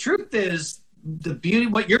mean, the truth is, the beauty,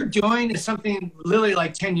 what you're doing is something literally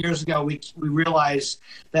 10 years ago we realized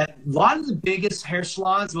that a lot of the biggest hair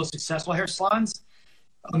salons, most successful hair salons,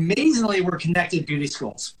 amazingly were connected beauty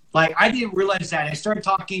schools. I didn't realize that. I started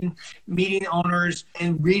meeting owners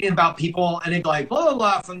and reading about people, and they'd be blah, blah,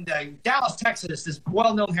 blah, from Dallas, Texas, this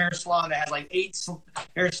well-known hair salon that has 8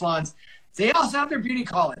 hair salons. They also have their beauty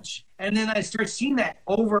college. And then I started seeing that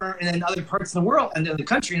over in other parts of the world and in the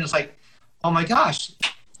country. And it's oh my gosh,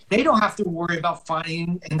 they don't have to worry about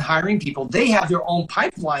finding and hiring people. They have their own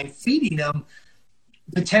pipeline feeding them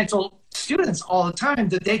potential students all the time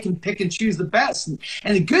that they can pick and choose the best.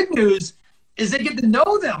 And the good news is they get to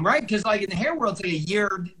know them, right? Because in the hair world, it's a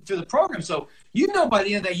year through the program. So by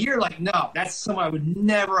the end of that year, no, that's someone I would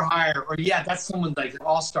never hire. Or that's someone an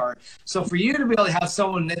all-star. So for you to be able to have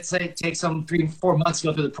someone, let's say it takes them 3-4 months to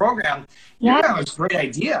go through the program, it's a great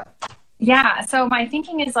idea. Yeah. So my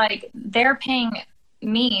thinking is they're paying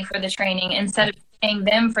me for the training instead of paying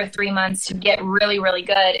them for 3 months to get really, really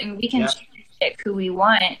good. And we can pick who we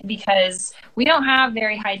want, because we don't have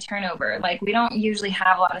very high turnover. We don't usually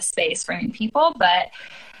have a lot of space for new people, but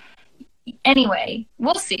anyway,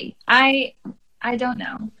 we'll see. I don't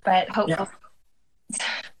know, but hopefully.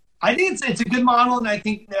 I think it's a good model, and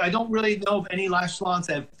I don't really know of any lash salons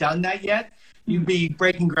that have done that yet. You'd be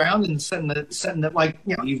breaking ground and setting the like,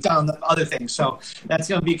 you've done the other things. So that's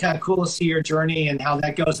going to be kind of cool to see your journey and how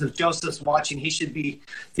that goes. And if Joseph's watching, he should be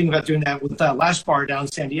thinking about doing that with Lash Bar down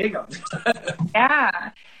in San Diego.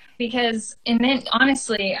 Yeah, because, and then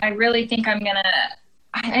honestly, I really think I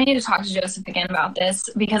need to talk to Joseph again about this,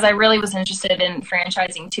 because I really was interested in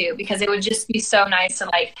franchising too, because it would just be so nice to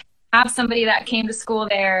like have somebody that came to school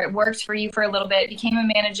there, worked for you for a little bit, became a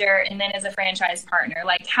manager, and then as a franchise partner.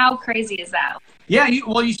 Like, how crazy is that? Yeah,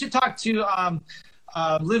 you should talk to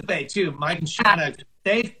Live Bay too, Mike and Shauna.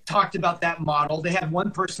 They've talked about that model. They had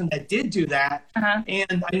one person that did do that,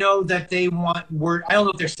 and I know that they want word. I don't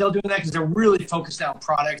know if they're still doing that because they're really focused on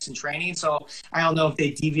products and training. So I don't know if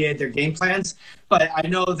they deviated their game plans, but I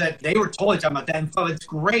know that they were totally talking about that. And so it's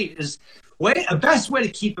great a best way to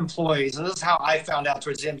keep employees, and this is how I found out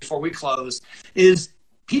towards the end before we closed, is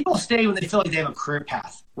people stay when they feel like they have a career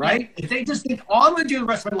path, right? If they just think, all I'm going to do the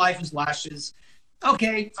rest of my life is lashes,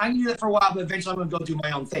 okay, I can do that for a while, but eventually I'm going to go do my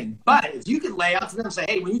own thing. But if you could lay out to them and say,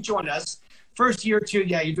 hey, when you join us, first year or two,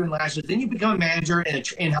 yeah, you're doing lashes. Then you become a manager and an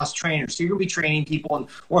in-house trainer. So you're going to be training people.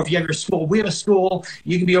 Or if you have your school, we have a school,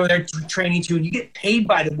 you can be over there training too. And you get paid,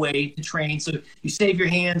 by the way, to train. So you save your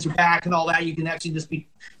hands, your back, and all that. You can actually just be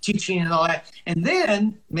teaching and all that. And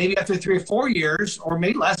then maybe after 3 or 4 years, or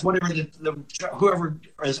maybe less, whatever whoever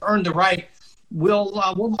has earned the right, we'll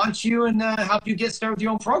launch you and help you get started with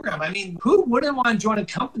your own program. I mean, who wouldn't want to join a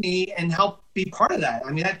company and help be part of that?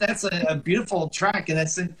 I mean, that's a beautiful track, and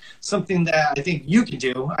that's something that I think you can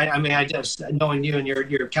do. I just knowing you and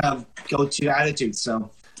your kind of go-to attitude. So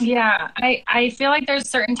yeah, I feel like there's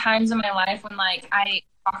certain times in my life when like I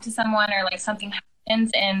talk to someone or like something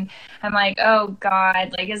happens and I'm like, oh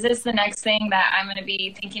God, like, is this the next thing that I'm going to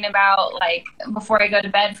be thinking about like before I go to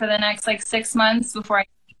bed for the next like 6 months before I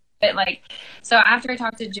it like, so after I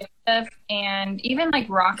talked to Joseph and even like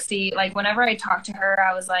Roxy, like whenever I talked to her,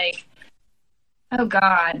 I was like, oh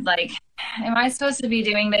God, like, am I supposed to be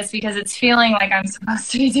doing this? Because it's feeling like I'm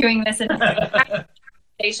supposed to be doing this. And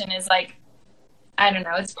station is like, I don't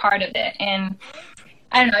know, it's part of it. And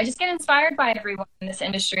I don't know, I just get inspired by everyone in this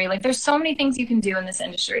industry. Like there's so many things you can do in this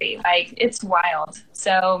industry. Like it's wild.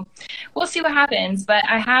 So we'll see what happens, but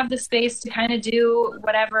I have the space to kind of do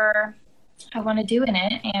whatever I want to do in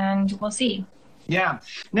it, and we'll see. Yeah.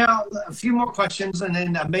 Now, a few more questions, and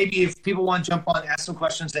then maybe if people want to jump on and ask some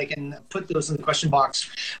questions, they can put those in the question box.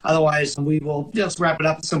 Otherwise, we will just wrap it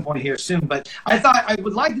up at some point here soon. But I thought I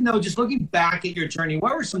would like to know, just looking back at your journey,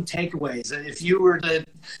 what were some takeaways? If you were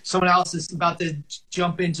someone else is about to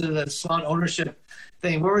jump into the salon ownership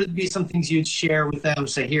thing, what would be some things you'd share with them?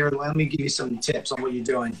 Say, here, let me give you some tips on what you're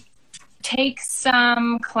doing. Take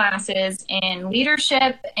some classes in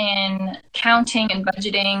leadership, in counting and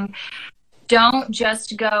budgeting. Don't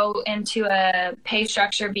just go into a pay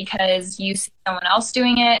structure because you see someone else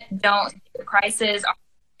doing it. Don't see the prices or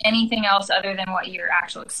anything else other than what your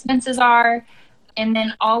actual expenses are. And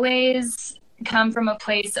then always come from a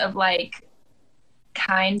place of like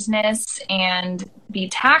kindness and be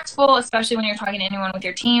tactful, especially when you're talking to anyone with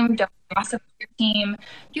your team. Don't gossip with your team.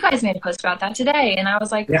 You guys made a post about that today. And I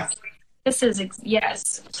was like, yeah. This is,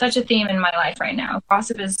 yes, such a theme in my life right now.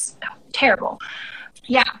 Gossip is terrible.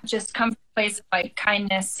 Yeah, just come from a place of like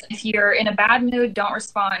kindness. If you're in a bad mood, don't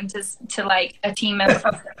respond to like a team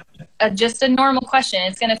member. Just a normal question.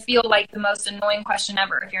 It's going to feel like the most annoying question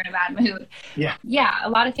ever if you're in a bad mood. Yeah. Yeah, a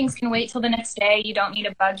lot of things can wait till the next day. You don't need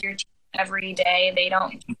to bug your team every day. They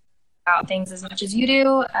don't think about things as much as you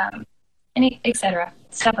do, etc.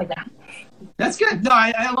 Stuff like that. That's good. No,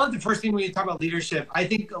 I love the first thing when you talk about leadership. I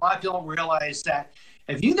think a lot of people don't realize that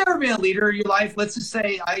if you've never been a leader in your life, let's just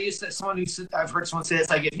say I've heard someone say it's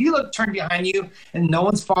like, if you turn behind you and no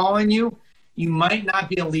one's following you, you might not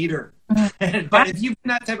be a leader. But if you've been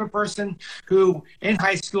that type of person who in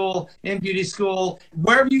high school, in beauty school,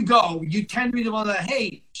 wherever you go, you tend to be the one that,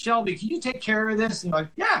 hey, Shelby, can you take care of this? And you're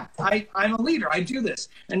like, yeah, I'm a leader. I do this.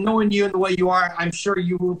 And knowing you and the way you are, I'm sure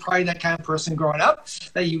you were probably that kind of person growing up,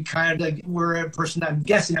 that you kind of like were a person that, I'm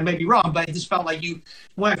guessing I may be wrong, but I just felt like you,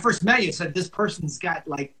 when I first met you, said this person's got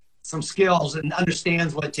like some skills and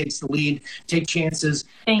understands what it takes to lead, take chances,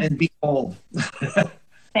 and be bold.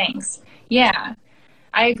 Thanks. Yeah.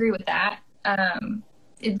 I agree with that.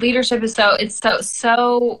 Leadership is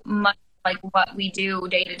so much like what we do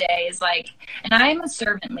day to day is like, and I'm a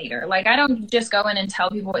servant leader. Like I don't just go in and tell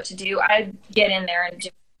people what to do. I get in there and do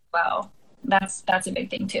it well. That's a big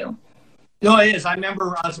thing too. No, it is. I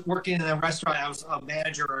remember I was working in a restaurant. I was a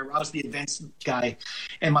manager. I was the events guy,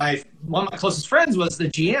 and one of my closest friends was the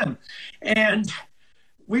GM, and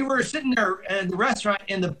we were sitting there in the restaurant,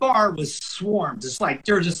 and the bar was swarmed. It's like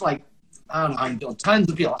there were just like, I don't know, tons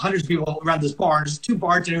of people, hundreds of people around this bar. And just two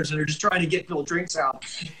bartenders that are just trying to get people drinks out.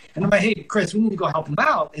 And I'm like, hey, Chris, we need to go help him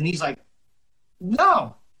out. And he's like,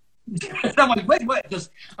 no. And I'm like, wait,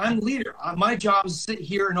 because I'm the leader. My job is to sit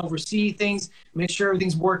here and oversee things, make sure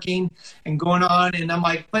everything's working and going on. And I'm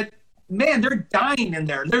like, but man, they're dying in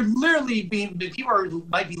there. They're literally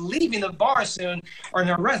might be leaving the bar soon or in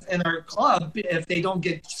their club if they don't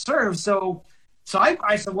get served. So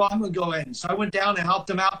I said, well, I'm going to go in. So I went down and helped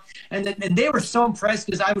them out. And they were so impressed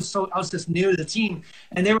because I was just new to the team.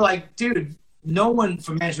 And they were like, dude, no one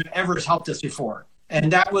from management ever has helped us before. And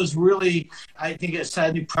that was really, I think it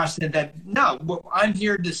set a new precedent that, no, I'm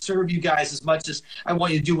here to serve you guys as much as I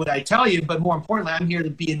want you to do what I tell you. But more importantly, I'm here to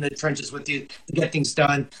be in the trenches with you to get things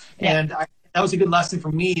done. Yeah. And that was a good lesson for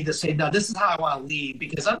me to say, no, this is how I want to lead.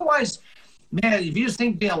 Because otherwise, man, if you just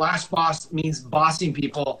think being a Lash boss means bossing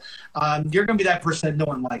people, you're going to be that person that no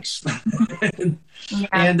one likes.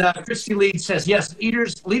 And Christy Lee says, yes,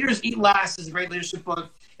 Leaders Eat Last is a great leadership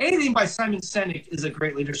book. Anything by Simon Sinek is a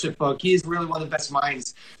great leadership book. He's really one of the best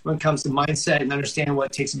minds when it comes to mindset and understanding what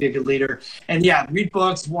it takes to be a good leader. And yeah, read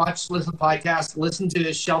books, listen to podcasts, listen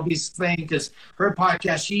to Shelby's thing, because her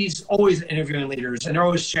podcast, she's always interviewing leaders and they're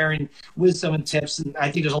always sharing wisdom and tips. And I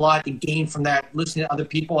think there's a lot to gain from that, listening to other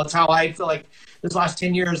people. That's how I feel like this last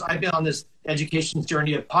 10 years, I've been on this education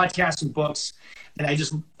journey of podcasts and books. And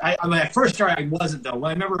when I first started, I wasn't though.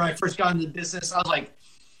 When I first got into the business, I was like,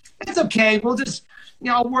 it's okay. We'll just,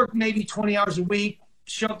 I'll work maybe 20 hours a week,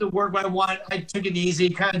 show up to work when I want. I took it easy,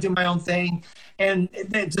 kind of do my own thing. And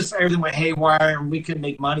then just everything went haywire and we couldn't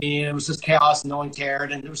make money. And it was just chaos and no one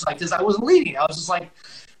cared. And it was like this. I wasn't leading. I was just like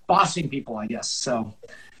bossing people, I guess. So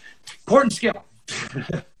important skill.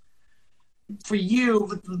 For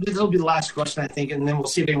you, this will be the last question, I think, and then we'll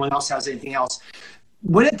see if anyone else has anything else.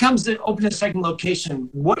 When it comes to opening a second location,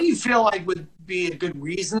 what do you feel like would be a good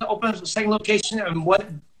reason to open a second location? And what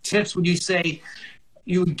tips would you say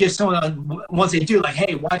you would give someone once they do, like,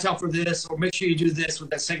 hey, watch out for this, or make sure you do this with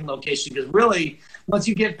that second location? Because really, once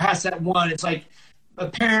you get past that one, it's like a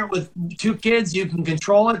parent with 2 kids, you can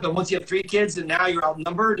control it. But once you have 3 kids, and now you're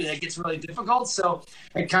outnumbered, and it gets really difficult. So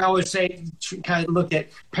I kind of always say, kind of look at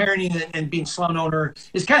parenting and being salon owner.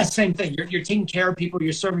 It's kind of the same thing. You're taking care of people,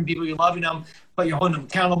 you're serving people, you're loving them, but you're holding them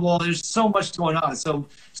accountable. There's so much going on. So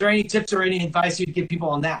is there any tips or any advice you'd give people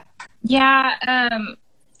on that? Yeah,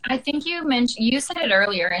 I think you said it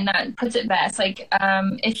earlier, and that puts it best. Like,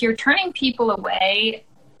 if you're turning people away,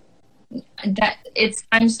 that it's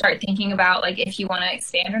time to start thinking about, like, if you want to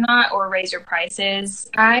expand or not, or raise your prices.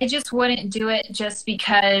 I just wouldn't do it just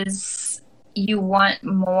because you want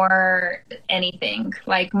more anything,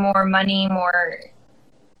 like more money, more.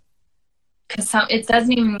 Because it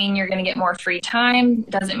doesn't even mean you're going to get more free time.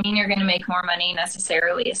 Doesn't mean you're going to make more money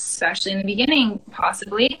necessarily, especially in the beginning,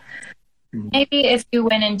 possibly. Maybe if you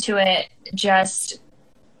went into it just,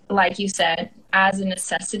 like you said, as a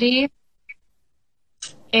necessity.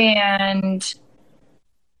 And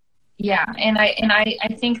yeah, and I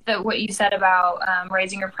think that what you said about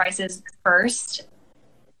raising your prices first,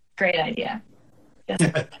 great idea.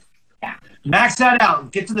 Just, yeah. Max that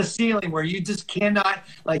out. Get to the ceiling where you just cannot,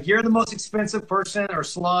 like, you're the most expensive person or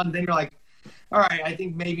salon. Then you're like, all right, I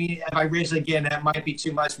think maybe if I raise it again, that might be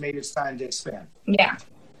too much. Maybe it's time to expand. Yeah.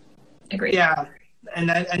 Agreed. Yeah. And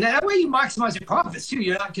that way you maximize your profits too.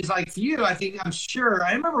 You're not, because like for you, I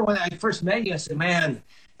remember when I first met you, I said, man,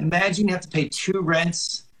 imagine you have to pay 2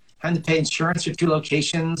 rents, having to pay insurance for 2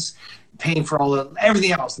 locations, paying for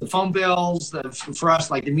everything else, the phone bills, for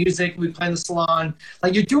us, like the music we play in the salon,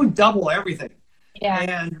 like you're doing double everything. Yeah.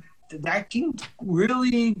 And that can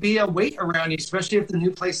really be a weight around you, especially if the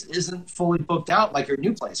new place isn't fully booked out like your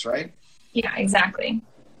new place, right? Yeah, exactly.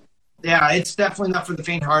 Yeah, it's definitely not for the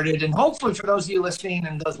faint-hearted. And hopefully for those of you listening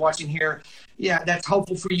and those watching here, yeah, that's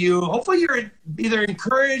helpful for you. Hopefully you're either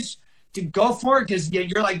encouraged to go for it because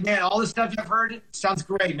you're like, man, all this stuff I've heard sounds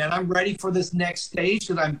great, man. I'm ready for this next stage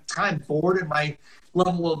because I'm kind of bored at my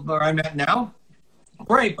level of where I'm at now.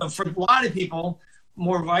 Great, but for a lot of people,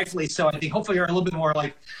 more rightfully so, I think hopefully you're a little bit more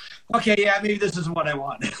like, okay, yeah, maybe this is what I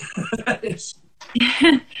want.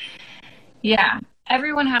 Yeah.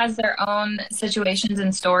 Everyone has their own situations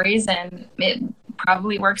and stories, and it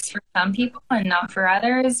probably works for some people and not for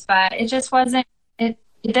others, but it just wasn't, it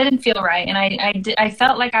didn't feel right. And I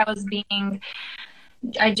felt like I was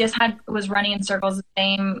was running in circles,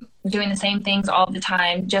 doing the same things all the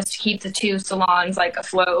time, just to keep the 2 salons like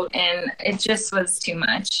afloat. And it just was too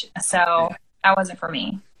much. So that wasn't for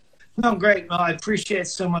me. No, great. Well, I appreciate it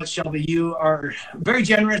so much, Shelby. You are very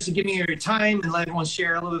generous in giving me your time and let everyone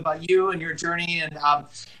share a little bit about you and your journey.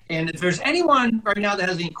 And if there's anyone right now that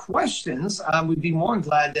has any questions, we'd be more than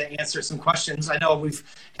glad to answer some questions. I know we've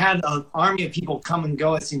had an army of people come and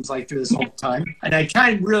go, it seems like, through this whole time. And I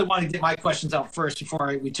kind of really want to get my questions out first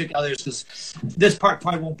before we took others, because this part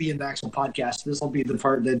probably won't be in the actual podcast. This will be the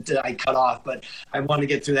part that I cut off, but I want to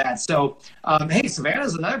get through that. So, hey,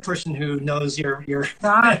 Savannah's another person who knows your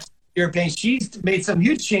pain. She's made some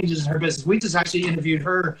huge changes in her business. We just actually interviewed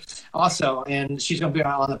her also, and she's going to be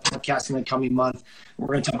on the podcast in the coming month. We're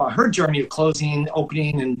going to talk about her journey of closing,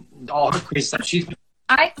 opening, and all her crazy stuff.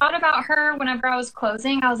 I thought about her whenever I was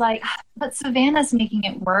closing. I was like, but Savannah's making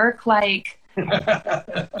it work. Like,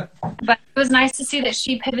 but it was nice to see that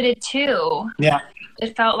she pivoted too. Yeah.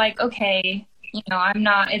 It felt like, okay,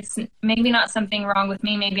 it's maybe not something wrong with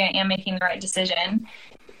me. Maybe I am making the right decision.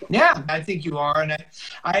 Yeah, I think you are. And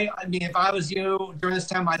I mean, if I was you during this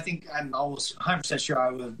time, I think I'm almost 100% sure I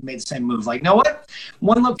would have made the same move. Like, you know what?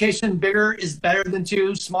 One location bigger is better than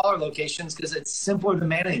two smaller locations because it's simpler to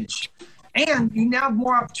manage. And you now have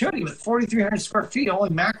more opportunity with 4,300 square feet, only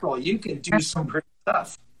macro. You can do some pretty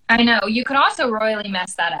stuff. I know. You could also royally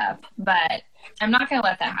mess that up, but I'm not going to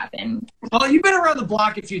let that happen. Well, you've been around the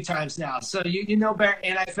block a few times now, so you know better.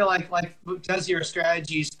 And I feel like because you're a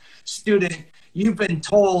strategies student, you've been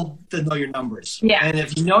told to know your numbers. Yeah. And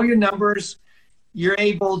if you know your numbers, you're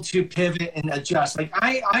able to pivot and adjust. Like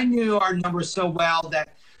I knew our numbers so well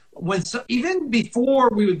that even before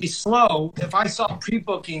we would be slow, if I saw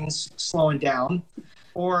pre-bookings slowing down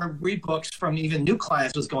or rebooks from even new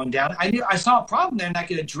clients was going down, I saw a problem there and I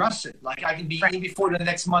could address it. Like I could be in before the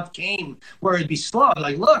next month came where it'd be slow.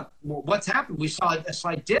 Like, look, what's happened? We saw a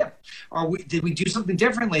slight dip. Or did we do something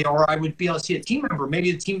differently? Or I would be able to see a team member.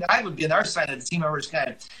 Maybe the team, I would be on our side of the team members kind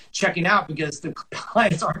of checking out because the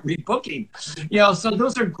clients aren't rebooking. So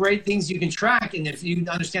those are great things you can track. And if you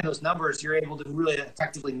understand those numbers, you're able to really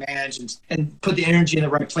effectively manage and put the energy in the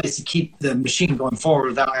right place to keep the machine going forward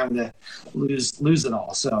without having to lose it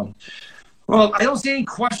all. So, well, I don't see any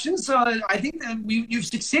questions. So I think that you've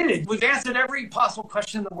succeeded. We've answered every possible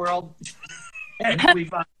question in the world. And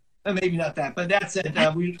we've maybe not that, but that's it.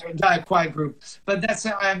 We've got a quiet group. But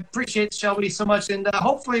I appreciate Shelby so much. And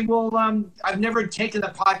hopefully we'll, I've never taken the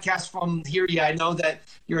podcast from here yet. I know that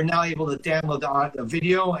you're now able to download the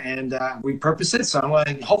video and repurpose it. So I'm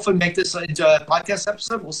going to hopefully make this into a podcast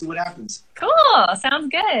episode. We'll see what happens. Cool. Sounds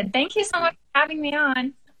good. Thank you so much for having me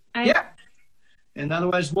on. Yeah. And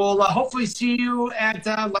otherwise, we'll hopefully see you at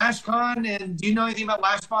LashCon. And do you know anything about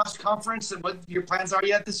Lash Boss Conference and what your plans are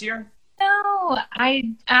yet this year? No,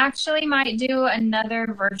 I actually might do another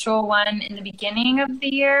virtual one in the beginning of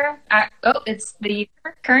the year. It's the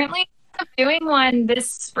year currently. I'm doing one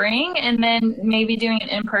this spring and then maybe doing an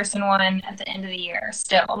in-person one at the end of the year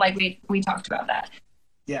still. Like we talked about that.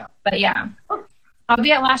 Yeah. But yeah, I'll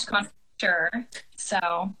be at LashCon for sure.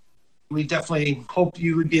 So we definitely hope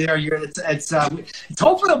you would be there. It's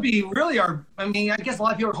hopefully it'll be really I guess a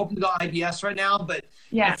lot of people are hoping to go IBS right now, but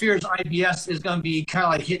yeah, the fear is IBS is going to be kind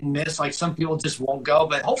of like hit and miss. Like some people just won't go,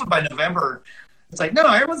 but hopefully by November, it's like, no,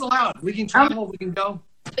 everyone's allowed. We can travel, we can go.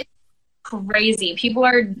 It's crazy. People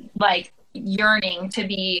are like yearning to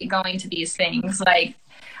be going to these things. Like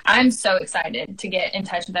I'm so excited to get in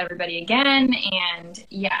touch with everybody again. And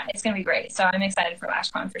yeah, it's going to be great. So I'm excited for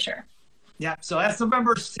LashCon for sure. Yeah, so that's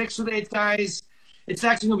November 6th or 8th, guys. It's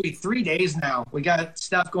actually going to be 3 days now. We got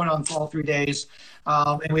stuff going on for all 3 days.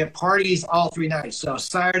 And we have parties all 3 nights. So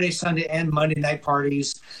Saturday, Sunday, and Monday night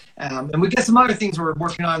parties. And we got some other things we're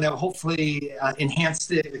working on that will hopefully enhance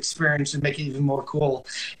the experience and make it even more cool.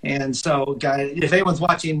 And so, guys, if anyone's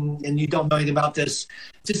watching and you don't know anything about this,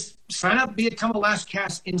 just sign up, become a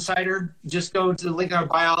LashCast insider. Just go to the link in our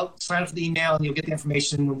bio, sign up for the email, and you'll get the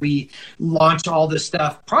information when we launch all this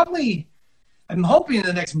stuff. Probably, I'm hoping in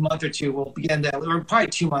the next month or two we'll begin to, or probably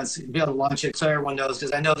 2 months, be able to launch it so everyone knows,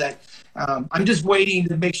 because I know that I'm just waiting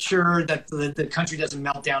to make sure that the country doesn't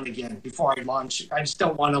melt down again before I launch. I just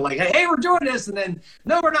don't want to hey, we're doing this, and then,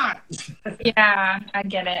 no, we're not. Yeah, I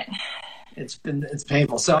get it. It's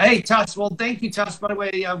painful. So, hey, Tuss, well, thank you, Tuss. By the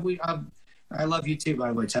way, I love you too, by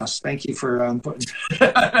the way, Tuss. Thank you for All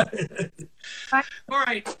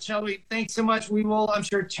right, Shelby, thanks so much. We will, I'm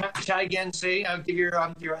sure, chat again. Give your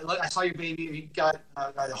I saw your baby. You got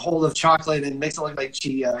a hold of chocolate and makes it look like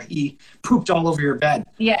he pooped all over your bed.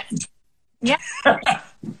 Yes. Yeah. That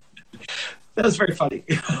was very funny.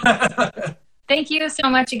 Thank you so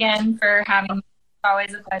much again for having me.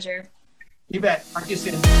 Always a pleasure. You bet. Talk to you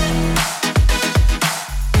soon.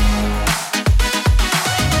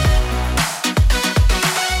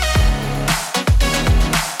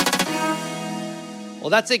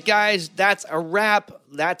 that's it, guys. That's a wrap.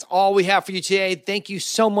 That's all we have for you today. Thank you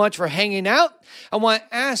so much for hanging out. I want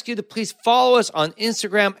to ask you to please follow us on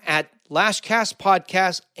Instagram at Lashcast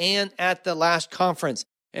Podcast and at the Lash Conference.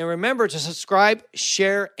 And remember to subscribe,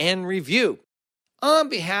 share, and review. On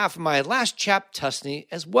behalf of my Lash chap, Tusney,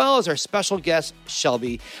 as well as our special guest,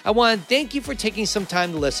 Shelby, I want to thank you for taking some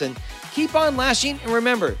time to listen. Keep on lashing, and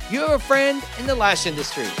remember, you have a friend in the lash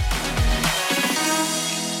industry.